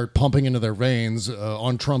going to start pumping into their veins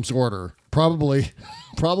on Trump's order, probably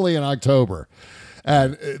in October.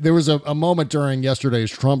 And there was a moment during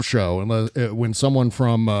yesterday's Trump show when someone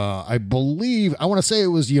from, I want to say it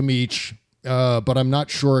was Yamich, but I'm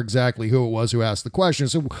not sure exactly who it was who asked the question.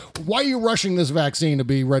 So why are you rushing this vaccine to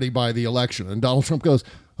be ready by the election? And Donald Trump goes,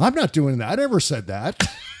 I'm not doing that. I never said that.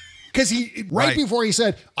 Because before he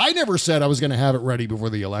said, I never said I was going to have it ready before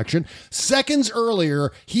the election. Seconds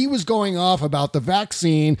earlier, he was going off about the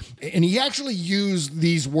vaccine, and he actually used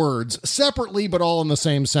these words separately, but all in the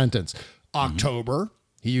same sentence. October,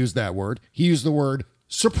 he used that word. He used the word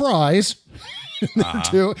surprise,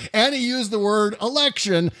 too, and he used the word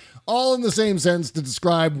election, all in the same sentence to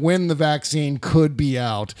describe when the vaccine could be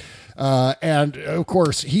out. And, of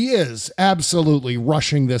course, he is absolutely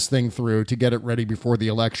rushing this thing through to get it ready before the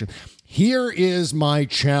election. Here is my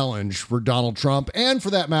challenge for Donald Trump and, for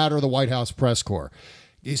that matter, the White House press corps.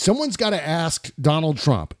 Someone's got to ask Donald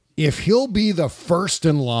Trump if he'll be the first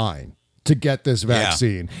in line to get this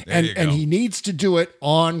vaccine. And he needs to do it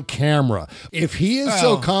on camera. If he is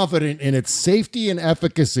so confident in its safety and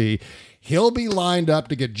efficacy, he'll be lined up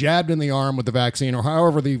to get jabbed in the arm with the vaccine or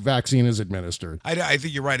however the vaccine is administered. I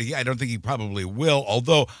think you're right. I don't think he probably will,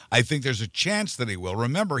 although I think there's a chance that he will.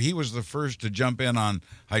 Remember, he was the first to jump in on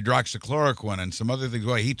hydroxychloroquine and some other things.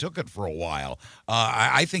 Well, he took it for a while.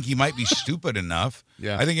 I think he might be stupid enough.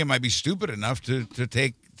 Yeah. I think he might be stupid enough to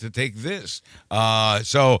take to take this.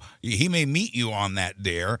 So he may meet you on that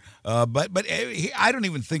dare, but I don't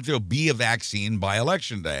even think there'll be a vaccine by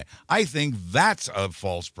Election Day. I think that's a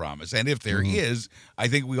false promise. And if there is, I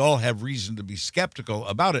think we all have reason to be skeptical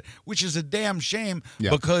about it, which is a damn shame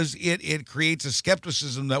because it creates a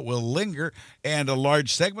skepticism that will linger, and a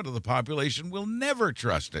large segment of the population will never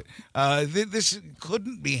trust it. This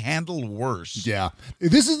couldn't be handled worse. Yeah.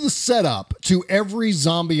 This is the setup to every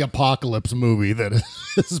zombie apocalypse movie that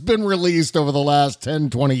has been released over the last 10,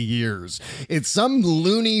 20 years. It's some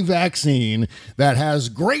loony vaccine that has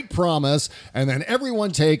great promise, and then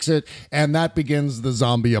everyone takes it, and that begins the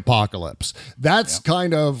zombie apocalypse. That's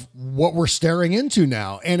kind of what we're staring into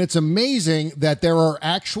now. And it's amazing that there are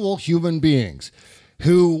actual human beings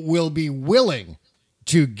who will be willing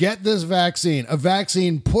to get this vaccine, a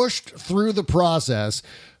vaccine pushed through the process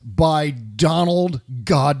by Donald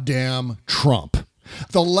goddamn Trump.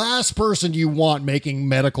 The last person you want making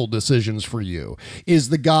medical decisions for you is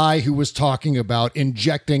the guy who was talking about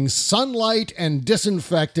injecting sunlight and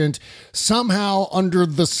disinfectant somehow under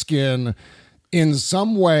the skin in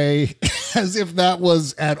some way, as if that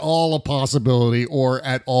was at all a possibility or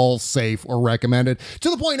at all safe or recommended, to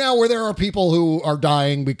the point now where there are people who are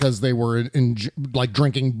dying because they were like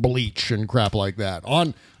drinking bleach and crap like that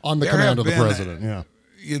on the command of the president.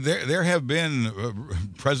 There have been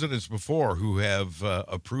presidents before who have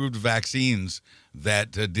approved vaccines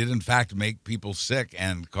that did in fact make people sick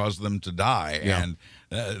and cause them to die. And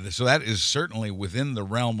so that is certainly within the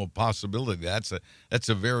realm of possibility. That's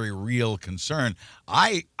a very real concern.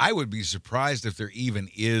 I would be surprised if there even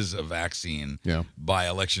is a vaccine by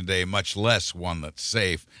Election Day, much less one that's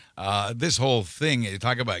safe. This whole thing, you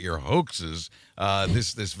talk about your hoaxes,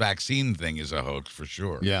 this vaccine thing is a hoax for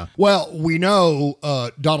sure. Yeah. Well, we know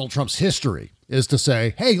Donald Trump's history is to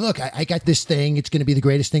say, hey, look, I got this thing. It's going to be the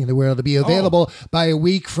greatest thing in the world to be available by a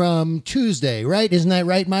week from Tuesday, right? Isn't that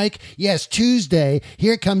right, Mike? Yes, Tuesday.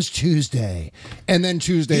 Here comes Tuesday. And then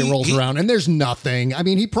Tuesday rolls around and there's nothing. I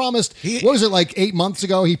mean, he promised, what was it, like 8 months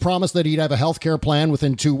ago? He promised that he'd have a health care plan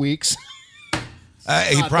within 2 weeks.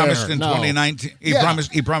 He promised in 2019. He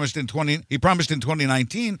promised in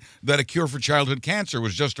 2019 that a cure for childhood cancer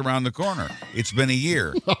was just around the corner. It's been a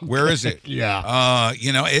year. Okay. Where is it?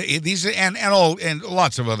 These and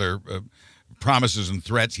lots of other promises and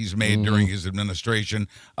threats he's made during his administration.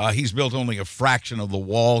 He's built only a fraction of the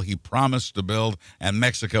wall he promised to build, and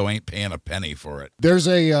Mexico ain't paying a penny for it. There's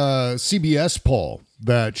a CBS poll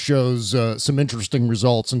that shows some interesting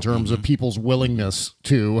results in terms of people's willingness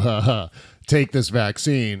to take this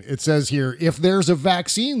vaccine. It says here, if there's a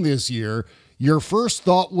vaccine this year, your first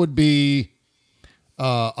thought would be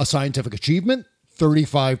a scientific achievement,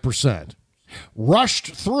 35%. Rushed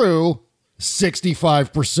through,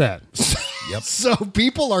 65%. Yep. So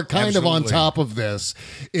people are kind of on top of this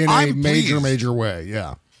in a major way.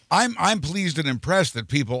 Yeah. I'm pleased and impressed that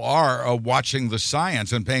people are watching the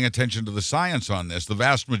science and paying attention to the science on this. The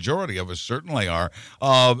vast majority of us certainly are.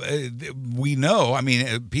 We know, I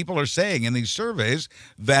mean, people are saying in these surveys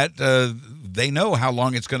that they know how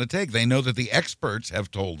long it's going to take. They know that the experts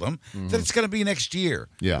have told them that it's going to be next year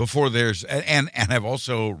before there's, and I've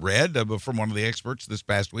also read from one of the experts this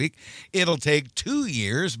past week, it'll take 2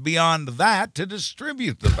 years beyond that to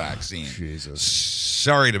distribute the vaccine. Jesus.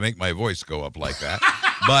 Sorry to make my voice go up like that.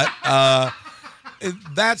 But I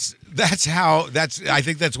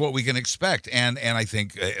think that's what we can expect, and I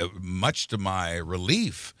think much to my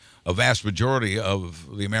relief, a vast majority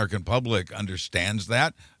of the American public understands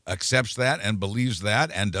that, accepts that, and believes that,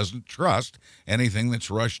 and doesn't trust anything that's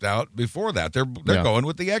rushed out before that. They're going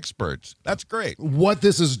with the experts. That's great. What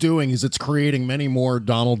this is doing is it's creating many more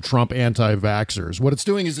Donald Trump anti-vaxxers. What it's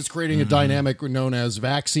doing is it's creating a dynamic known as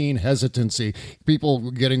vaccine hesitancy. People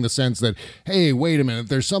getting the sense that, hey, wait a minute,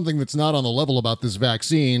 there's something that's not on the level about this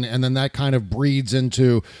vaccine, and then that kind of breeds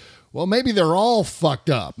into, well, maybe they're all fucked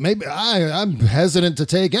up. Maybe I'm hesitant to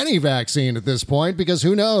take any vaccine at this point because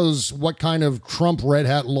who knows what kind of Trump red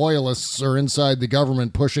hat loyalists are inside the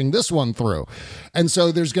government pushing this one through. And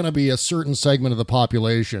so there's going to be a certain segment of the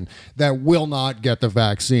population that will not get the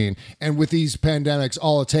vaccine. And with these pandemics,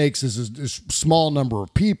 all it takes is a small number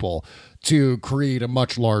of people to create a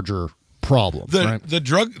much larger problem.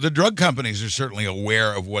 The drug companies are certainly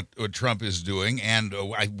aware of what Trump is doing, and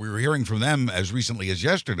we were hearing from them as recently as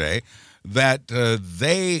yesterday that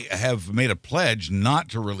they have made a pledge not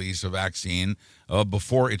to release a vaccine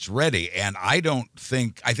before it's ready. And I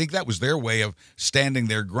think that was their way of standing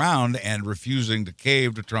their ground and refusing to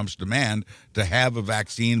cave to Trump's demand to have a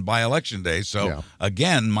vaccine by Election Day. So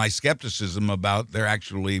again, my skepticism about there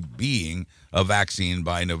actually being a vaccine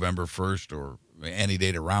by November 1st or any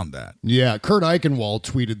date around that. Yeah, Kurt Eichenwald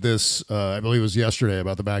tweeted this, I believe it was yesterday,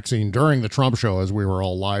 about the vaccine during the Trump show as we were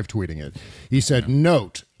all live tweeting it. He said,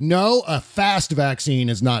 note, no, a fast vaccine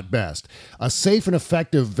is not best. A safe and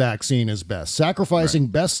effective vaccine is best. Sacrificing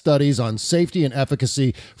best studies on safety and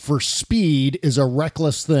efficacy for speed is a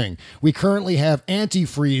reckless thing. We currently have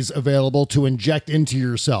antifreeze available to inject into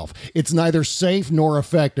yourself. It's neither safe nor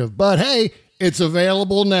effective, but hey, it's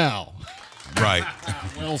available now. Right.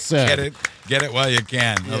 Well said. Get it while you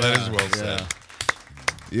can. No, that is well said.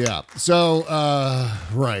 Yeah. So,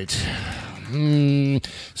 right.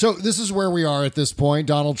 So this is where we are at this point.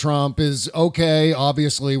 Donald Trump is okay,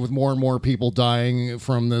 obviously, with more and more people dying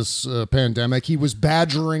from this pandemic. He was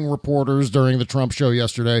badgering reporters during the Trump show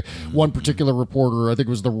yesterday. One particular reporter, I think it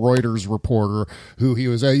was the Reuters reporter, who he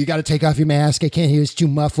was, you got to take off your mask. I can't hear, it's too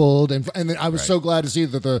muffled. And I was so glad to see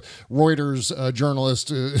that the Reuters journalist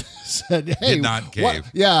said, hey, did not cave.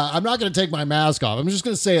 Yeah, I'm not going to take my mask off. I'm just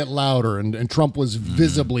going to say it louder. And Trump was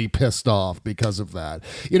visibly pissed off because of that.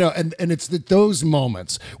 You know, and it's those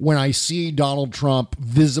moments when I see Donald Trump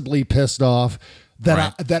visibly pissed off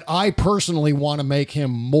that I personally want to make him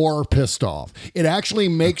more pissed off. It actually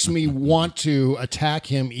makes me want to attack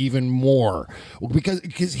him even more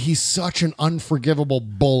because he's such an unforgivable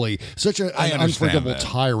bully, such an unforgivable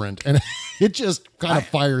tyrant, and it just kind of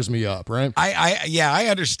fires me up, right? I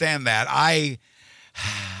understand that. I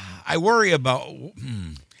worry about.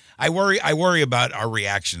 I worry about our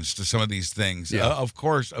reactions to some of these things. Yeah. Of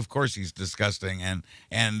course, he's disgusting,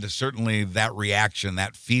 and certainly that reaction,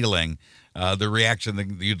 that feeling, the reaction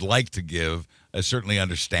that you'd like to give is certainly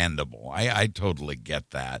understandable. I totally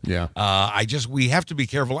get that. Yeah. We have to be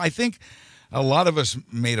careful. I think a lot of us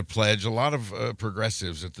made a pledge, a lot of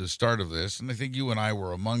progressives at the start of this, and I think you and I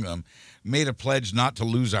were among them, made a pledge not to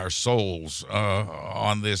lose our souls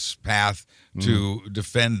on this path to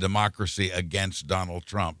defend democracy against Donald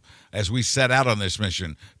Trump. As we set out on this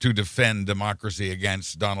mission to defend democracy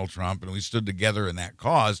against Donald Trump, and we stood together in that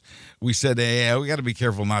cause, we said, hey, we got to be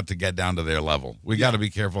careful not to get down to their level. We got to be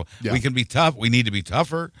careful. Yeah. We can be tough. We need to be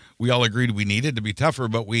tougher. We all agreed we needed to be tougher,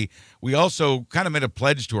 but we also kind of made a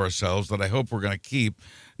pledge to ourselves that I hope we're going to keep,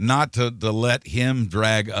 not to let him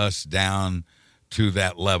drag us down to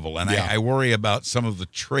that level. And I worry about some of the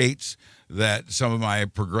traits that some of my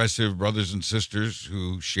progressive brothers and sisters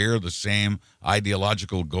who share the same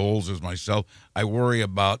ideological goals as myself, I worry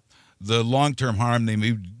about the long-term harm they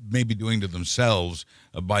may be doing to themselves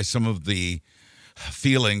by some of the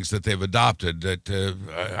feelings that they've adopted that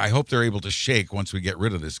I hope they're able to shake once we get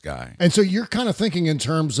rid of this guy. And so you're kind of thinking in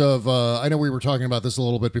terms of, I know we were talking about this a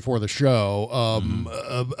little bit before the show,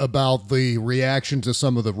 about the reaction to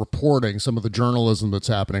some of the reporting, some of the journalism that's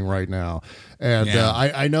happening right now. And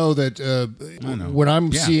I know that when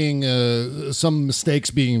I'm seeing some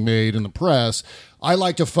mistakes being made in the press, I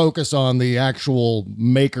like to focus on the actual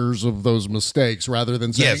makers of those mistakes rather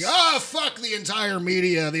than saying, fuck the entire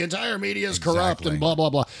media. The entire media is corrupt and blah,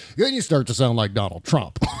 blah, blah. Then you start to sound like Donald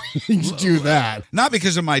Trump. You do that. Not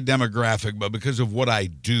because of my demographic, but because of what I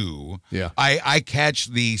do. Yeah. I catch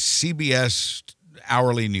the CBS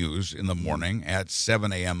hourly news in the morning at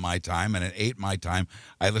 7 a.m. my time, and at 8 my time,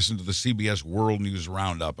 I listen to the CBS World News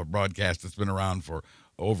Roundup, a broadcast that's been around for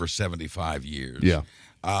over 75 years. Yeah.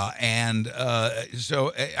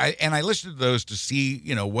 So I listened to those to see,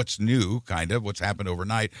 what's new, kind of what's happened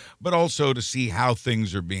overnight, but also to see how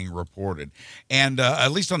things are being reported. And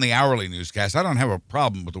at least on the hourly newscast, I don't have a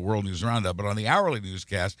problem with the World News Roundup, but on the hourly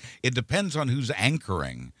newscast, it depends on who's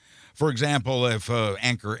anchoring. For example, if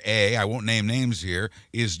anchor A, I won't name names here,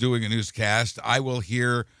 is doing a newscast, I will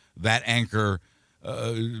hear that anchor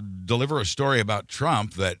deliver a story about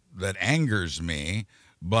Trump that angers me,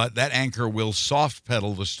 but that anchor will soft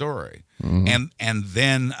pedal the story. Mm-hmm. And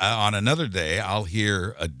then on another day, I'll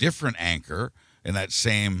hear a different anchor in that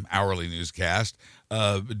same hourly newscast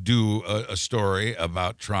do a story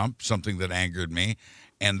about Trump, something that angered me,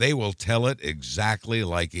 and they will tell it exactly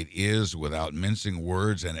like it is without mincing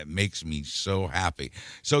words, and it makes me so happy.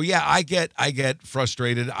 So yeah, I get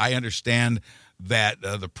frustrated. I understand that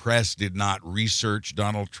the press did not research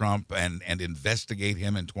Donald Trump and investigate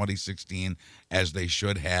him in 2016 as they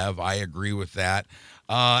should have. I agree with that.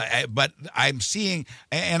 But I'm seeing,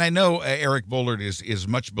 and I know Eric Boehlert is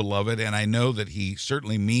much beloved, and I know that he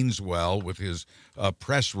certainly means well with his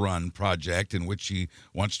press run project in which he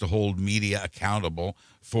wants to hold media accountable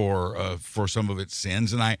for some of its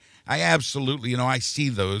sins. And I absolutely, I see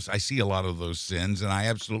a lot of those sins, and I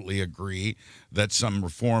absolutely agree that some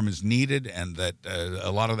reform is needed and that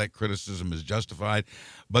a lot of that criticism is justified.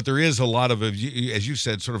 But there is a lot of, as you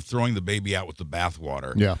said, sort of throwing the baby out with the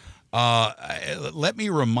bathwater. Yeah. Let me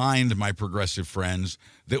remind my progressive friends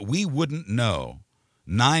that we wouldn't know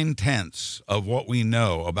 9/10 of what we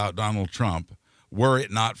know about Donald Trump were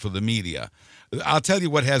it not for the media. I'll tell you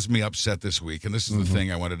what has me upset this week, and this is the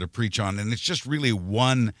thing I wanted to preach on, and it's just really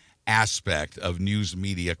one aspect of news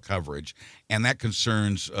media coverage, and that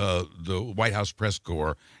concerns the White House press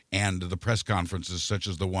corps and the press conferences such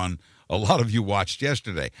as the one a lot of you watched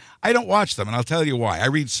yesterday. I don't watch them, and I'll tell you why. I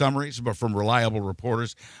read summaries but from reliable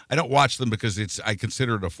reporters. I don't watch them because I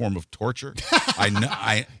consider it a form of torture. I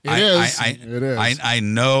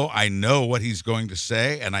know what he's going to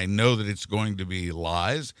say, and I know that it's going to be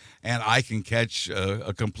lies, and I can catch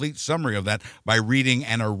a complete summary of that by reading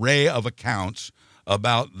an array of accounts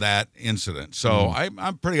about that incident. So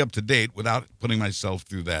I'm pretty up to date without putting myself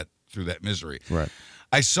through that misery. Right.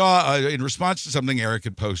 I saw, in response to something Eric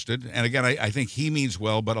had posted, and again, I think he means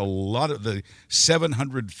well, but a lot of the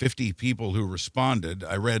 750 people who responded,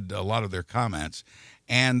 I read a lot of their comments,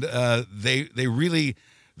 and they really,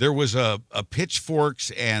 there was a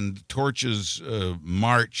pitchforks and torches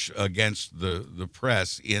march against the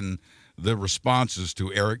press in the responses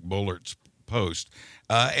to Eric Bollert's post.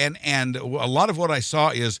 And a lot of what I saw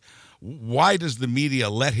is, why does the media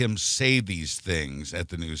let him say these things at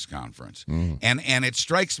the news conference? And it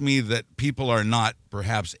strikes me that people are not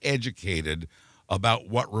perhaps educated about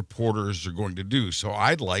what reporters are going to do. So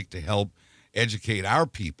I'd like to help educate our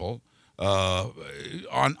people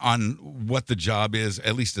on what the job is,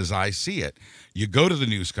 at least as I see it. You go to the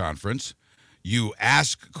news conference, you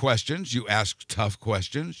ask questions, you ask tough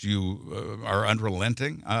questions, you are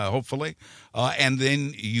unrelenting, hopefully, and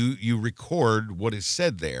then you record what is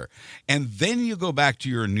said there. And then you go back to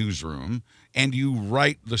your newsroom and you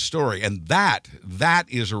write the story. And that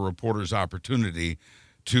is a reporter's opportunity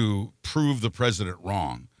to prove the president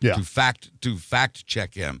wrong, to fact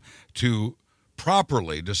check him, to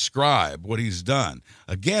properly describe what he's done.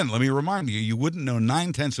 Again, let me remind you, you wouldn't know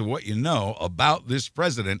 9/10 of what you know about this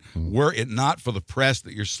president were it not for the press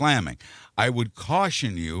that you're slamming. I would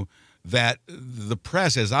caution you that the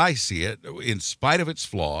press, as I see it, in spite of its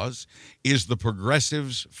flaws, is the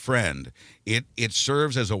progressive's friend. It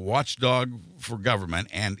serves as a watchdog for government,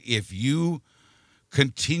 and if you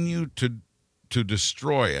continue to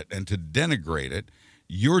destroy it and to denigrate it,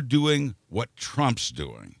 you're doing what Trump's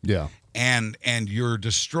doing. Yeah. And you're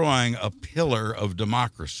destroying a pillar of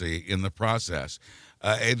democracy in the process.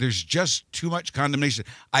 There's just too much condemnation.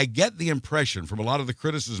 I get the impression from a lot of the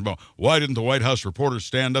criticism about why didn't the White House reporters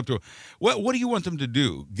stand up to him? What do you want them to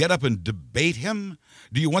do? Get up and debate him?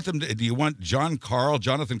 Do you want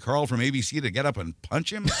Jonathan Karl from ABC to get up and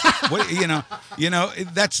punch him?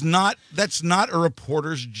 That's not a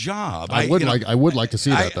reporter's job. I would like to see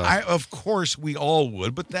that, though. Of course we all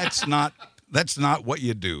would, but that's not what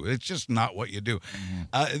you do. It's just not what you do.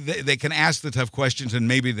 They can ask the tough questions, and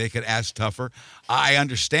maybe they could ask tougher. I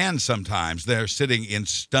understand sometimes they're sitting in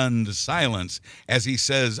stunned silence as he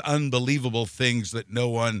says unbelievable things that no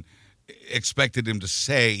one expected him to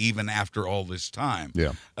say even after all this time.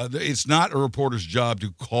 Yeah. It's not a reporter's job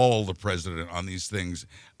to call the president on these things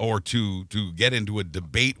or to get into a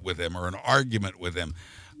debate with him or an argument with him.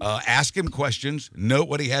 Ask him questions, note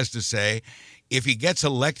what he has to say. If he gets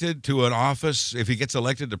elected to an office, if he gets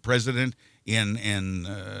elected to president in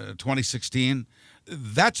 2016,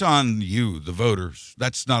 that's on you, the voters.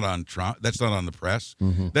 That's not on Trump. That's not on the press.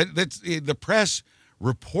 The press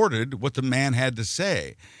reported what the man had to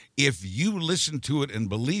say. If you listened to it and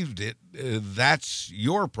believed it, that's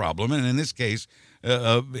your problem. And in this case,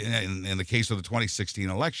 in the case of the 2016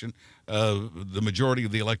 election, the majority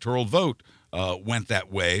of the electoral vote went that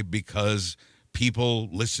way because people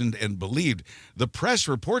listened and believed. The press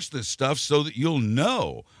reports this stuff so that you'll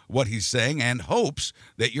know what he's saying and hopes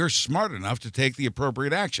that you're smart enough to take the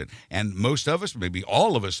appropriate action. And most of us, maybe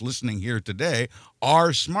all of us listening here today,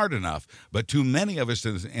 are smart enough. But too many of us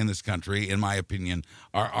in this country, in my opinion,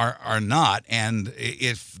 are not. And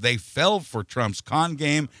if they fell for Trump's con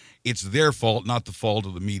game, it's their fault, not the fault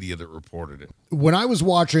of the media that reported it. When I was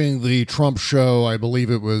watching the Trump show, I believe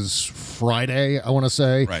it was Friday, I want to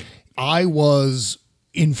say. Right. I was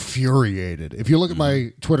infuriated. If you look at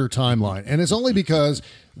my Twitter timeline, and it's only because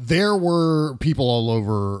there were people all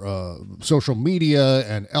over social media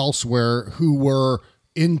and elsewhere who were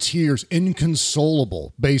in tears,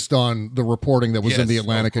 inconsolable, based on the reporting that was in the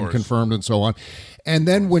Atlantic and confirmed and so on. And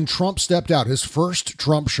then when Trump stepped out, his first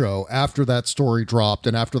Trump show after that story dropped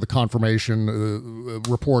and after the confirmation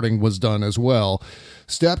reporting was done as well,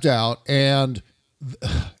 stepped out and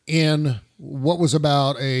in what was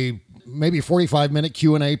about a maybe 45-minute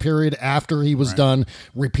Q&A period after he was done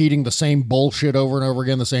repeating the same bullshit over and over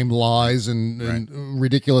again, the same lies and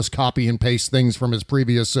ridiculous copy and paste things from his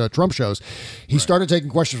previous Trump shows. He started taking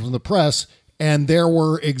questions from the press, and there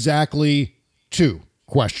were exactly 2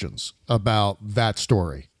 questions about that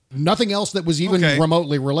story. Nothing else that was even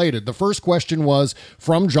remotely related. The first question was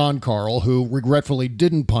from John Carl, who regretfully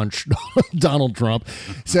didn't punch Donald Trump,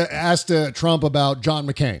 asked Trump about John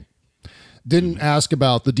McCain. Didn't ask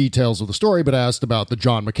about the details of the story, but asked about the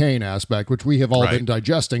John McCain aspect, which we have all been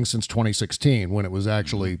digesting since 2016 when it was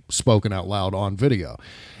actually spoken out loud on video.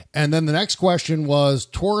 And then the next question was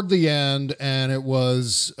toward the end, and it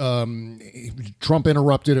was Trump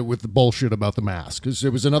interrupted it with the bullshit about the mask. Because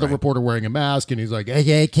there was another reporter wearing a mask, and he's like,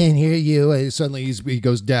 hey, I can't hear you. And suddenly he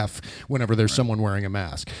goes deaf whenever there's someone wearing a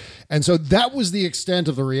mask. And so that was the extent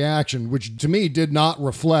of the reaction, which to me did not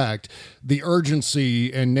reflect the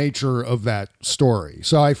urgency and nature of that story.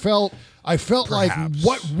 So I felt like,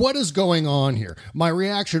 what is going on here? My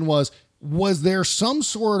reaction was there some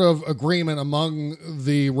sort of agreement among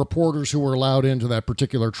the reporters who were allowed into that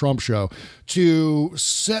particular Trump show to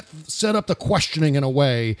set up the questioning in a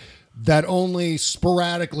way that only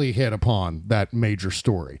sporadically hit upon that major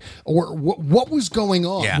story? Or what was going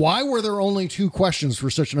on? Yeah. Why were there only 2 questions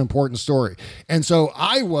for such an important story? And so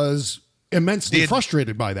I was immensely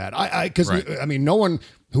frustrated by that. Because no one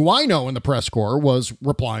who I know in the press corps was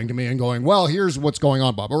replying to me and going, well, here's what's going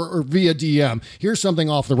on, Bob, or via DM, here's something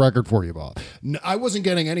off the record for you, Bob. I wasn't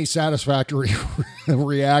getting any satisfactory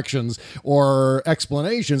reactions or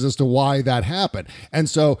explanations as to why that happened. And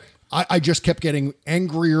so I just kept getting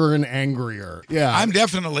angrier and angrier. Yeah, I'm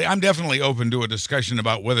definitely open to a discussion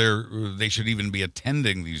about whether they should even be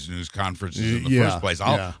attending these news conferences in the first place.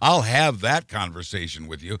 I'll have that conversation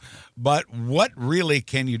with you. But what really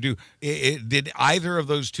can you do? Did either of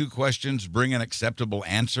those 2 questions bring an acceptable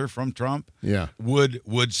answer from Trump? Yeah.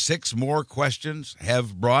 Would 6 more questions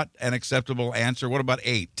have brought an acceptable answer? What about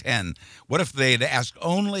 8, 10? What if they'd asked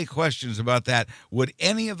only questions about that? Would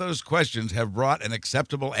any of those questions have brought an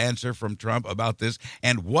acceptable answer from Trump about this,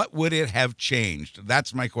 and what would it have changed?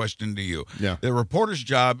 That's my question to you. Yeah. The reporter's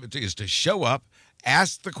job is to show up,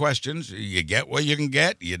 ask the questions. You get what you can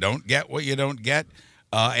get. You don't get what you don't get,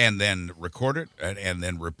 and then record it and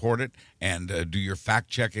then report it and do your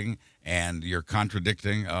fact checking and your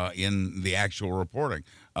contradicting in the actual reporting.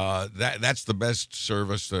 That's the best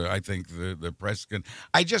service I think the press can.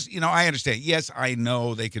 I understand. Yes, I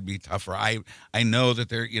know they could be tougher. I know that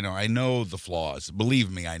they're, I know the flaws.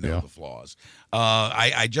 Believe me, I know the flaws.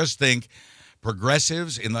 I just think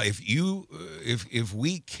progressives if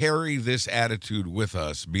we carry this attitude with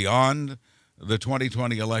us beyond the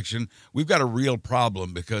 2020 election, we've got a real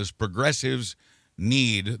problem, because progressives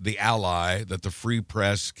need the ally that the free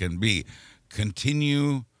press can be.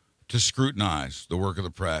 Continue to scrutinize the work of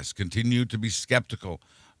the press, continue to be skeptical,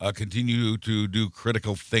 continue to do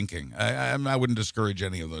critical thinking. I wouldn't discourage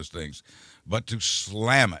any of those things, but to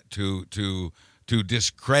slam it, to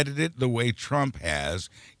discredit it the way Trump has,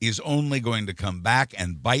 is only going to come back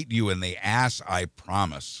and bite you in the ass, I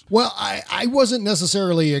promise. Well, I wasn't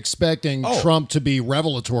necessarily expecting Trump to be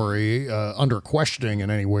revelatory under questioning in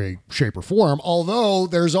any way, shape, or form, although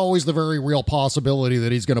there's always the very real possibility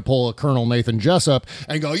that he's going to pull a Colonel Nathan Jessup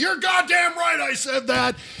and go, you're goddamn right, I said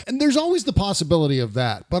that. And there's always the possibility of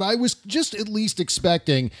that. But I was just at least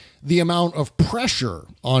expecting the amount of pressure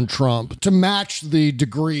on Trump to match the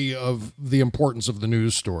degree of the importance of the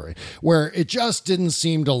news story, where it just didn't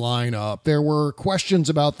seem to line up. There were questions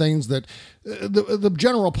about things that the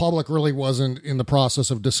general public really wasn't in the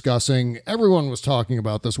process of discussing. Everyone was talking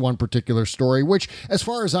about this one particular story, which, as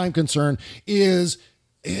far as I'm concerned, is,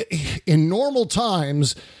 in normal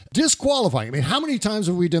times, disqualifying. I mean, how many times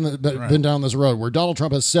have we been down this road where Donald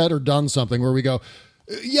Trump has said or done something where we go,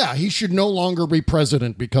 yeah, he should no longer be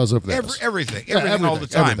president because of this. Everything all the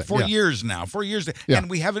time. For years now. And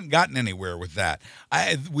we haven't gotten anywhere with that,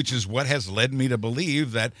 which is what has led me to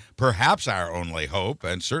believe that perhaps our only hope,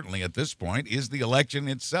 and certainly at this point, is the election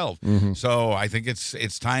itself. Mm-hmm. So I think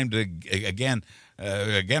it's time to, again,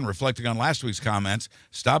 reflecting on last week's comments,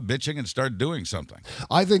 stop bitching and start doing something.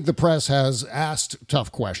 I think the press has asked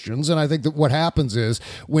tough questions, and I think that what happens is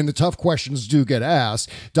when the tough questions do get asked,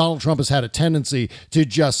 Donald Trump has had a tendency to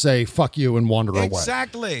just say, fuck you, and wander away.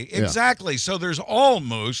 Exactly. So there's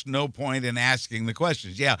almost no point in asking the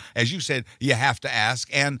questions. Yeah, as you said, you have to ask,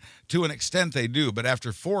 and to an extent they do, but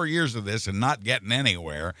after 4 years of this and not getting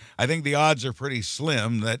anywhere, I think the odds are pretty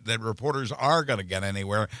slim that reporters are going to get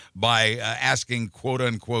anywhere by asking asking quote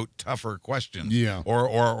unquote tougher questions, Yeah.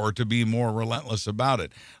 or to be more relentless about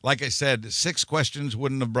it. Like I said, 6 questions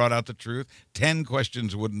wouldn't have brought out the truth. 10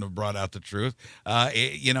 questions wouldn't have brought out the truth. I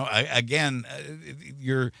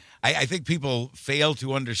think people fail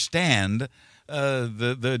to understand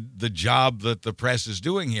the job that the press is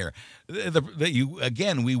doing here.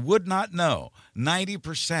 We would not know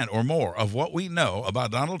 90% or more of what we know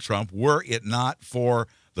about Donald Trump were it not for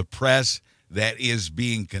the press that is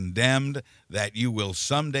being condemned, that you will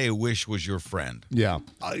someday wish was your friend. Yeah.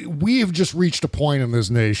 We've just reached a point in this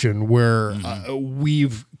nation where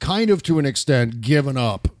we've kind of, to an extent, given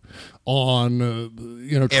up on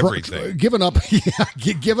everything. Given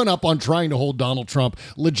up on trying to hold Donald Trump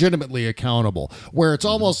legitimately accountable, where it's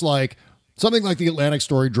almost like something like the Atlantic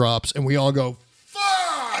story drops and we all go,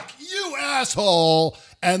 "Fuck you, asshole."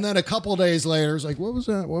 And then a couple of days later, it's like, what was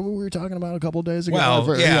that? What were we talking about a couple of days ago?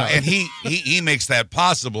 Well, yeah, and he makes that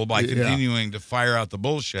possible by continuing to fire out the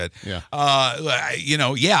bullshit. Yeah. I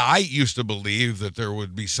used to believe that there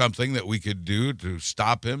would be something that we could do to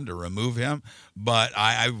stop him, to remove him, but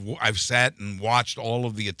I've sat and watched all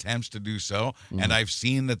of the attempts to do so, and I've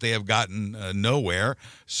seen that they have gotten nowhere.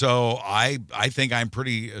 So I think I'm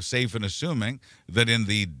pretty safe in assuming that in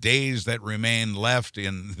the days that remain left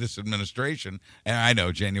in this administration, and I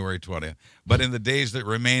know January 20th, but in the days that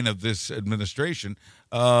remain of this administration,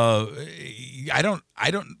 I'm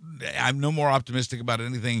no more optimistic about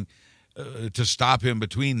anything to stop him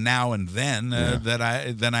between now and then than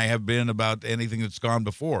I have been about anything that's gone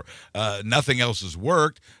before. Nothing else has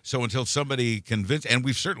worked. So until somebody convinced, and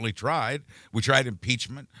we've certainly tried. We tried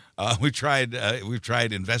impeachment. We've tried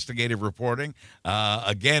investigative reporting.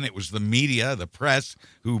 Again, it was the media, the press,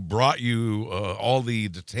 who brought you all the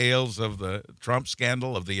details of the Trump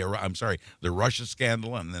scandal, the Russia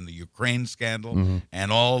scandal, and then the Ukraine scandal,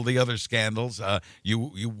 and all the other scandals.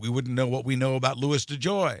 We wouldn't know what we know about Louis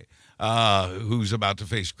DeJoy, who's about to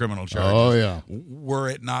face criminal charges. Oh, yeah. Were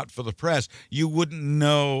it not for the press, you wouldn't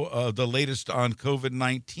know the latest on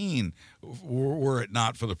COVID-19. Were it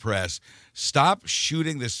not for the press. Stop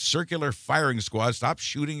shooting this circular firing squad. Stop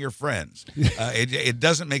shooting your friends. It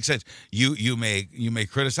doesn't make sense. You may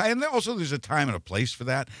criticize, and also there's a time and a place for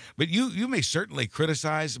that. But you may certainly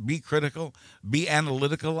criticize, be critical, be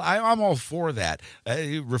analytical. I'm all for that.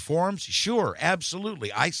 Reforms, sure,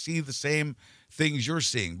 absolutely. I see the same things you're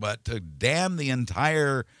seeing, but to damn the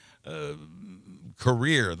entire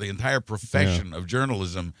career, the entire profession of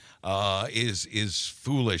journalism is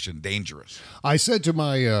foolish and dangerous. I said to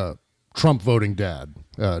my Trump voting dad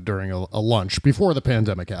during a lunch before the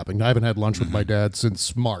pandemic happened. I haven't had lunch with my dad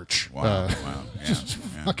since March. Wow. Just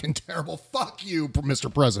fucking terrible. Fuck you,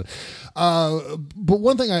 Mr. President. But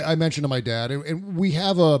one thing I mentioned to my dad, and we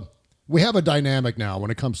have a dynamic now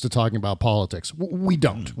when it comes to talking about politics. We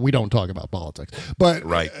don't talk about politics. But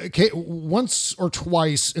once or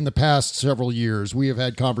twice in the past several years, we have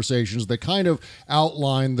had conversations that kind of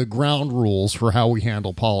outline the ground rules for how we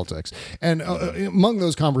handle politics. And among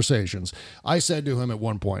those conversations, I said to him at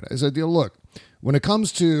one point, I said, look, when it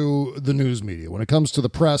comes to the news media, when it comes to the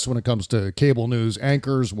press, when it comes to cable news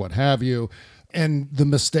anchors, what have you, and the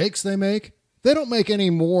mistakes they make, they don't make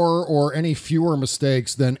any more or any fewer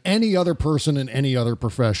mistakes than any other person in any other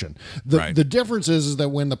profession. The difference is that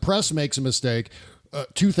when the press makes a mistake,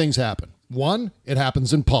 2 things happen. 1, it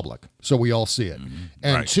happens in public, so we all see it.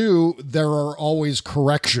 And 2, there are always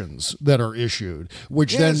corrections that are issued,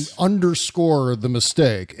 which then underscore the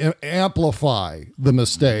mistake, amplify the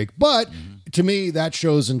mistake. But to me, that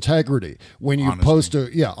shows integrity. When you post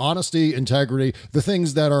honesty, integrity, the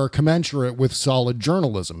things that are commensurate with solid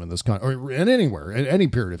journalism in this country, or anywhere, at any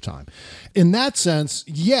period of time. In that sense,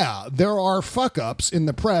 there are fuck-ups in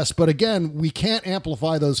the press, but again, we can't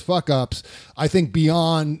amplify those fuck-ups, I think,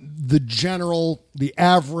 beyond the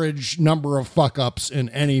average number of fuck-ups in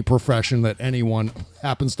any profession that anyone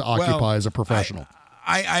happens to occupy as a professional.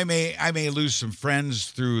 I may lose some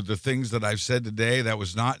friends through the things that I've said today. That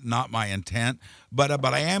was not my intent, but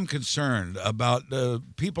I am concerned about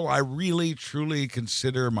people I really truly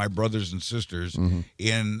consider my brothers and sisters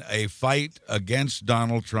in a fight against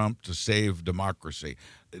Donald Trump to save democracy.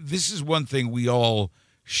 This is one thing we all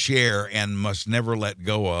share and must never let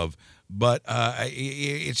go of. But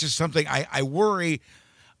it's just something I worry,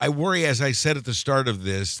 as I said at the start of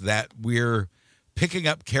this, that we're picking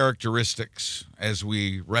up characteristics as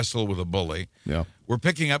we wrestle with a bully. Yeah. We're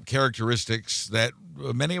picking up characteristics that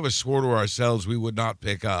many of us swore to ourselves we would not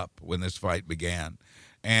pick up when this fight began.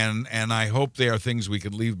 And I hope they are things we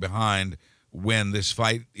can leave behind when this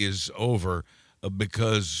fight is over,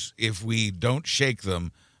 because if we don't shake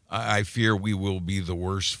them, I fear we will be the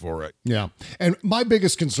worse for it. Yeah. And my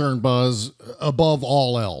biggest concern, Buzz, above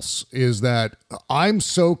all else, is that I'm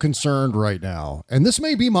so concerned right now, and this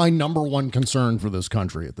may be my number one concern for this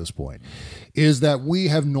country at this point, is that we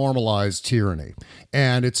have normalized tyranny.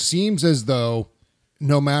 And it seems as though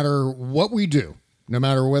no matter what we do, no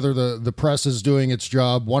matter whether the press is doing its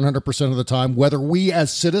job 100% of the time, whether we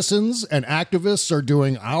as citizens and activists are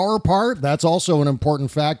doing our part, that's also an important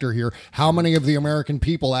factor here. How many of the American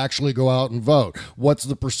people actually go out and vote? What's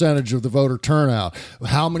the percentage of the voter turnout?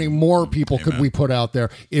 How many more people could we put out there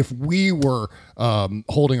if we were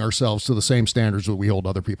holding ourselves to the same standards that we hold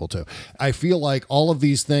other people to? I feel like all of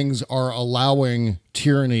these things are allowing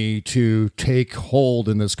tyranny to take hold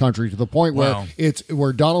in this country to the point where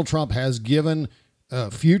where Donald Trump has given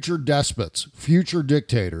future despots, future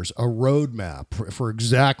dictators, a roadmap for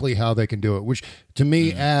exactly how they can do it, which to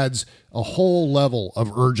me adds a whole level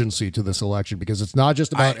of urgency to this election, because it's not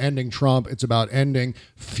just about ending Trump, it's about ending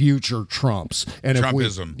future Trumps. And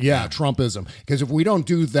Trumpism. Trumpism. Because if we don't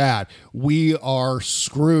do that, we are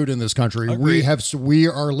screwed in this country. Agreed. We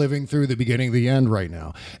are living through the beginning of the end right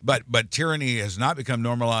now. But tyranny has not become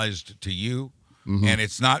normalized to you. Mm-hmm. And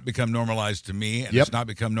it's not become normalized to me, and it's not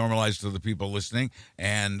become normalized to the people listening,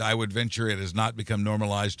 and I would venture it has not become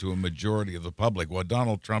normalized to a majority of the public. What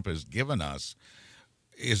Donald Trump has given us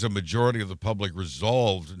is a majority of the public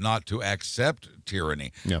resolved not to accept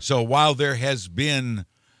tyranny. Yep. So while there has been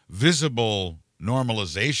visible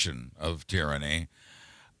normalization of tyranny,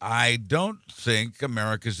 I don't think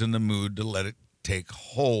America's in the mood to let it take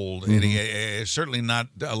hold, and certainly not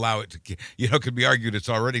allow it to. It could be argued it's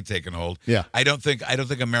already taken hold. Yeah, I don't think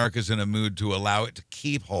America's in a mood to allow it to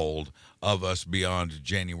keep hold of us beyond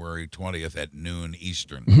January 20th at noon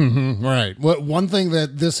Eastern. Right. Well, one thing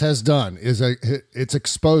that this has done is it's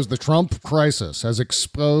exposed, the Trump crisis has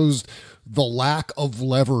exposed the lack of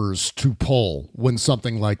levers to pull when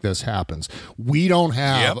something like this happens. We don't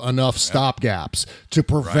have enough stopgaps to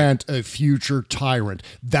prevent a future tyrant.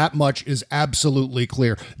 That much is absolutely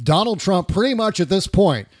clear. Donald Trump, pretty much at this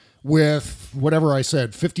point, with whatever I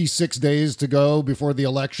said, 56 days to go before the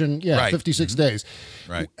election. Yeah, 56 days.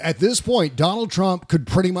 Right. At this point, Donald Trump could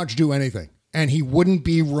pretty much do anything, and he wouldn't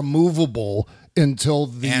be removable until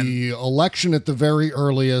the election at the very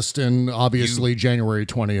earliest, and obviously January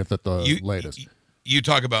 20th at the latest. You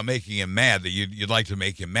talk about making him mad, that you'd like to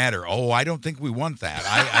make him madder. Oh, I don't think we want that.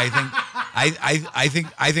 I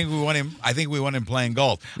think we want him. I think we want him playing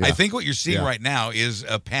golf. Yeah. I think what you're seeing right now is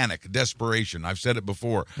a panic, desperation. I've said it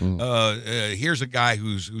before. Here's a guy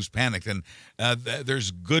who's panicked, and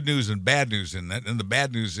there's good news and bad news in that. And the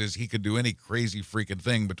bad news is he could do any crazy freaking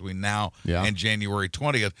thing between now and January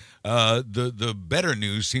 20th. The better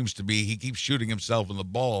news seems to be he keeps shooting himself in the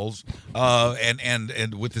balls,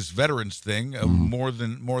 and with this veterans thing. More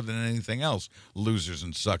than anything else, losers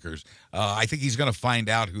and suckers. I think he's going to find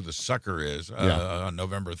out who the sucker is on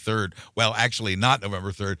November 3rd. Well, actually, not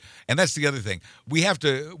November 3rd. And that's the other thing. We have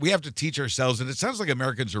to teach ourselves, and it sounds like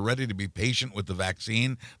Americans are ready to be patient with the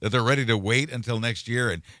vaccine, that they're ready to wait until next year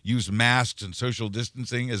and use masks and social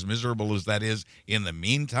distancing, as miserable as that is in the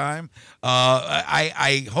meantime.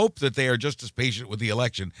 I hope that they are just as patient with the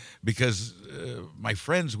election, because, my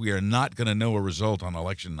friends, we are not going to know a result on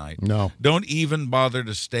election night. No. Don't even bother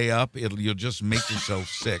to stay up. You'll just make yourself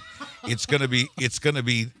sick. It's gonna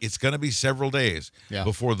be several days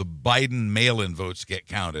before the Biden mail-in votes get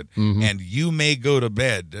counted, and you may go to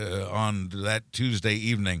bed on that Tuesday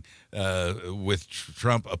evening with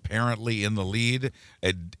Trump apparently in the lead.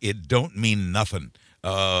 It don't mean nothing.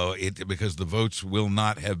 Because the votes will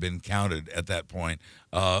not have been counted at that point.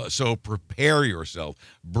 So prepare yourself,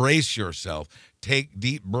 brace yourself, take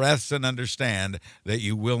deep breaths, and understand that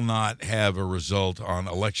you will not have a result on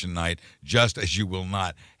election night, just as you will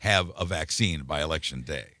not have a vaccine by election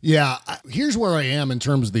day. Yeah, here's where I am in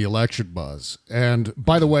terms of the election buzz. And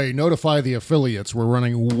by the way, notify the affiliates. We're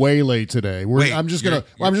running way late today. I'm just gonna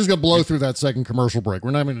blow through that second commercial break. We're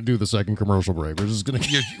not going to do the second commercial break. We're just going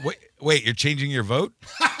to. Wait, you're changing your vote?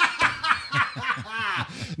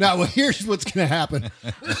 Now, well, here's what's going to happen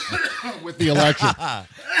with the election.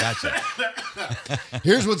 Gotcha.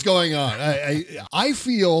 Here's what's going on. I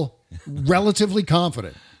feel relatively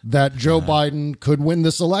confident that Joe Biden could win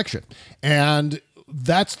this election, and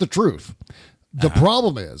that's the truth. The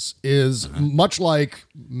problem is much like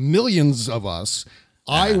millions of us,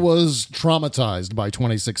 I was traumatized by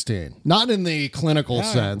 2016. Not in the clinical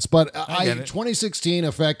sense, but 2016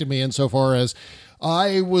 affected me insofar as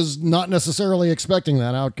I was not necessarily expecting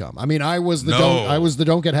that outcome. I mean, I was the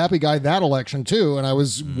don't get happy guy that election too, and I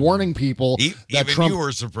was warning people that even Trump. You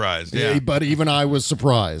were surprised, yeah. But even I was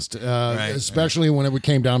surprised, especially when it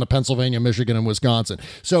came down to Pennsylvania, Michigan, and Wisconsin.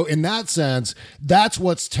 So in that sense, that's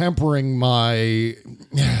what's tempering my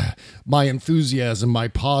enthusiasm, my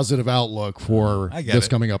positive outlook for this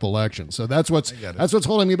coming up election. So that's what's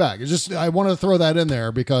holding me back. It's just I want to throw that in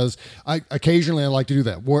there because I occasionally like to do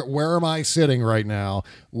that. Where am I sitting right now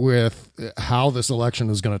with how this election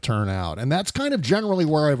is going to turn out? And that's kind of generally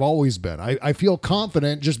where I've always been. I feel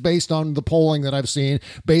confident just based on the polling that I've seen,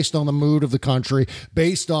 based on the mood of the country,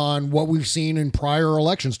 based on what we've seen in prior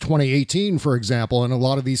elections, 2018, for example, and a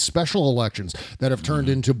lot of these special elections that have turned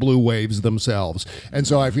into blue waves themselves. And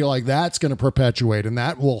so I feel like that's going to perpetuate and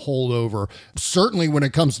that will hold over, certainly when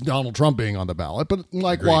it comes to Donald Trump being on the ballot. But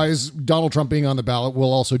likewise, Donald Trump being on the ballot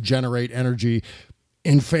will also generate energy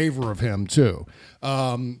in favor of him too.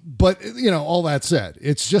 But all that said,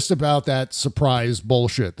 it's just about that surprise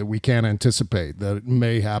bullshit that we can't anticipate that it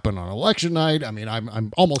may happen on election night. I mean,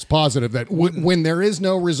 I'm almost positive that when there is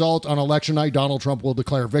no result on election night, Donald Trump will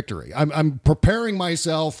declare victory. I'm preparing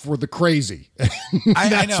myself for the crazy.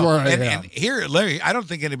 I know. Where I am. And here, Larry, I don't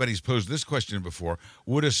think anybody's posed this question before.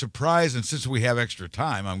 Would a surprise, and since we have extra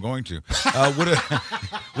time, I'm going to,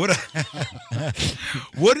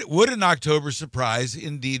 would an October surprise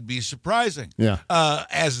indeed be surprising? Yeah.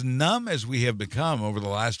 As numb as we have become over the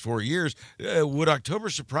last 4 years, would October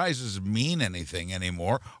surprises mean anything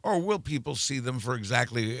anymore, or will people see them for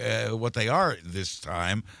exactly what they are this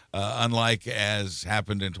time, unlike as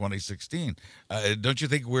happened in 2016? Don't you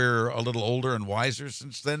think we're a little older and wiser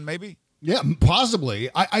since then, maybe? Yeah, possibly.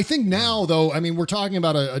 I think now, though, I mean, we're talking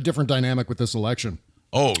about a different dynamic with this election.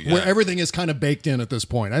 Oh, yeah. Where everything is kind of baked in at this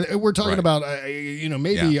point. We're talking about,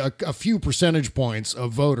 maybe a few percentage points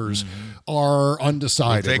of voters are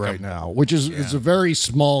undecided right now, which is a very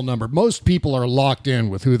small number. Most people are locked in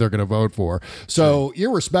with who they're going to vote for. So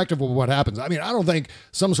irrespective of what happens, I mean, I don't think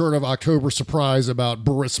some sort of October surprise about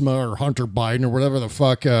Burisma or Hunter Biden or whatever the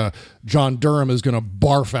fuck John Durham is going to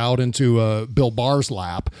barf out into Bill Barr's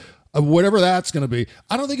lap. Whatever that's going to be,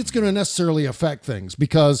 I don't think it's going to necessarily affect things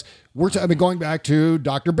because going back to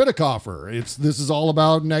Dr. Bidikofer. This is all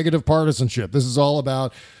about negative partisanship. This is all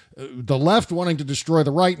about the left wanting to destroy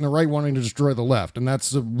the right and the right wanting to destroy the left. And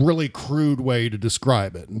that's a really crude way to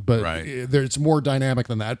describe it. But it's more dynamic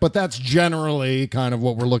than that. But that's generally kind of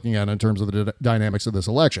what we're looking at in terms of the dynamics of this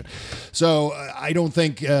election. So I don't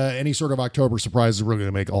think any sort of October surprise is really going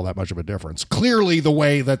to make all that much of a difference. Clearly, the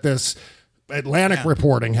way that this Atlantic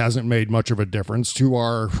reporting hasn't made much of a difference to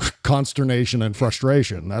our consternation and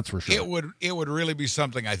frustration. That's for sure. It would really be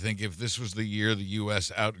something, I think, if this was the year the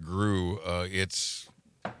U.S. outgrew its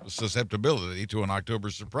susceptibility to an October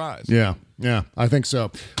surprise. Yeah, I think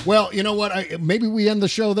so. Well, you know what? Maybe we end the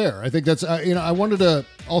show there. I think that's, I wanted to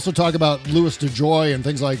also talk about Louis DeJoy and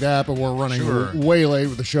things like that, but we're running way late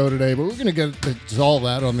with the show today. But we're going to get to all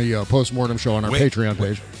that on the Postmortem Show on our Patreon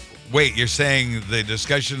page. Wait, you're saying the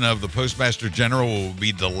discussion of the Postmaster General will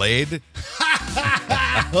be delayed?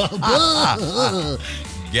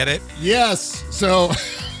 Get it? Yes. So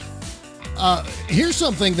here's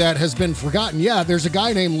something that has been forgotten. Yeah, there's a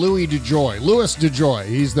guy named Louis DeJoy.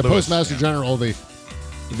 He's the Postmaster General of the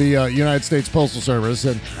United States Postal Service,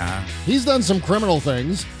 and he's done some criminal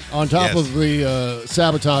things on top of the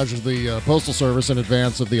sabotage of the Postal Service in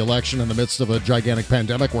advance of the election in the midst of a gigantic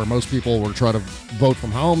pandemic where most people were trying to vote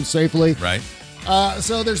from home safely. Right.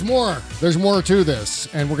 So there's more. There's more to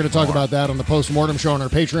this, and we're going to talk about that on the Postmortem Show on our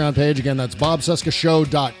Patreon page. Again, that's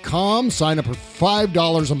bobcescashow.com. Sign up for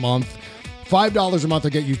 $5 a month. $5 a month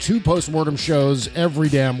will get you 2 Postmortem shows every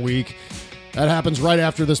damn week. That happens right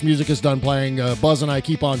after this music is done playing. Buzz and I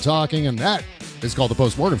keep on talking, and that is called the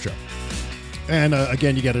Postmortem Show. And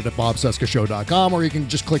again, you get it at bobcescashow.com, or you can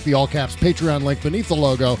just click the all-caps Patreon link beneath the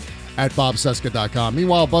logo at bobcesca.com.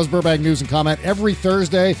 Meanwhile, Buzz Burbank News and Comment every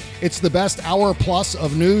Thursday. It's the best hour plus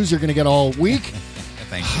of news you're going to get all week.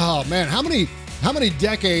 Thank you. Oh, man, how many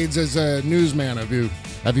decades as a newsman have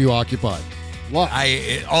you occupied? What?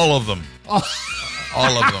 All of them.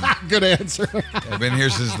 All of them. Good answer. I've been here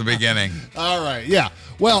since the beginning. All right, yeah.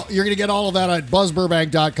 Well, you're going to get all of that at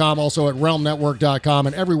buzzburbank.com, also at realmnetwork.com,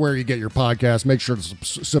 and everywhere you get your podcast. Make sure to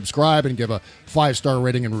subscribe and give a 5-star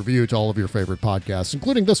rating and review to all of your favorite podcasts,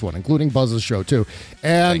 including this one, including Buzz's show, too.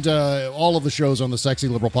 And all of the shows on the Sexy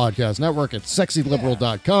Liberal Podcast Network at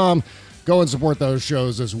sexyliberal.com. Go and support those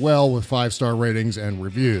shows as well with 5-star ratings and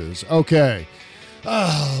reviews. Okay.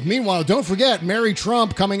 Meanwhile, don't forget, Mary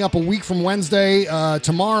Trump coming up a week from Wednesday.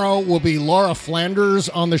 Tomorrow will be Laura Flanders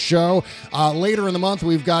on the show. Later in the month,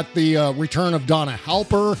 we've got the return of Donna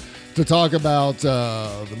Halper to talk about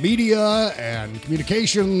the media and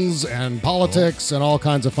communications and politics and all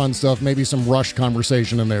kinds of fun stuff. Maybe some Rush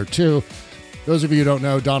conversation in there, too. Those of you who don't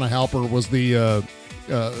know, Donna Halper was the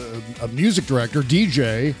a music director,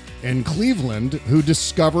 DJ in Cleveland, who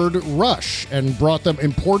discovered Rush and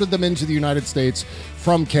imported them into the United States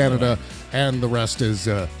from Canada, and the rest is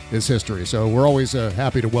history. So we're always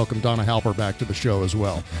happy to welcome Donna Halper back to the show as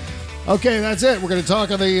well. Okay, that's it. We're going to talk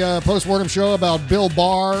on the postmortem show about Bill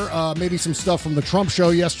Barr, maybe some stuff from the Trump show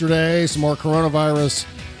yesterday, some more coronavirus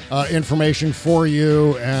information for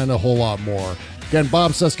you, and a whole lot more. Again,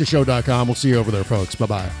 BobCescashow.com. We'll see you over there, folks.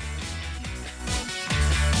 Bye-bye.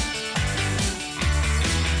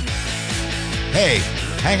 Hey,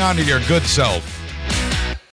 hang on to your good self.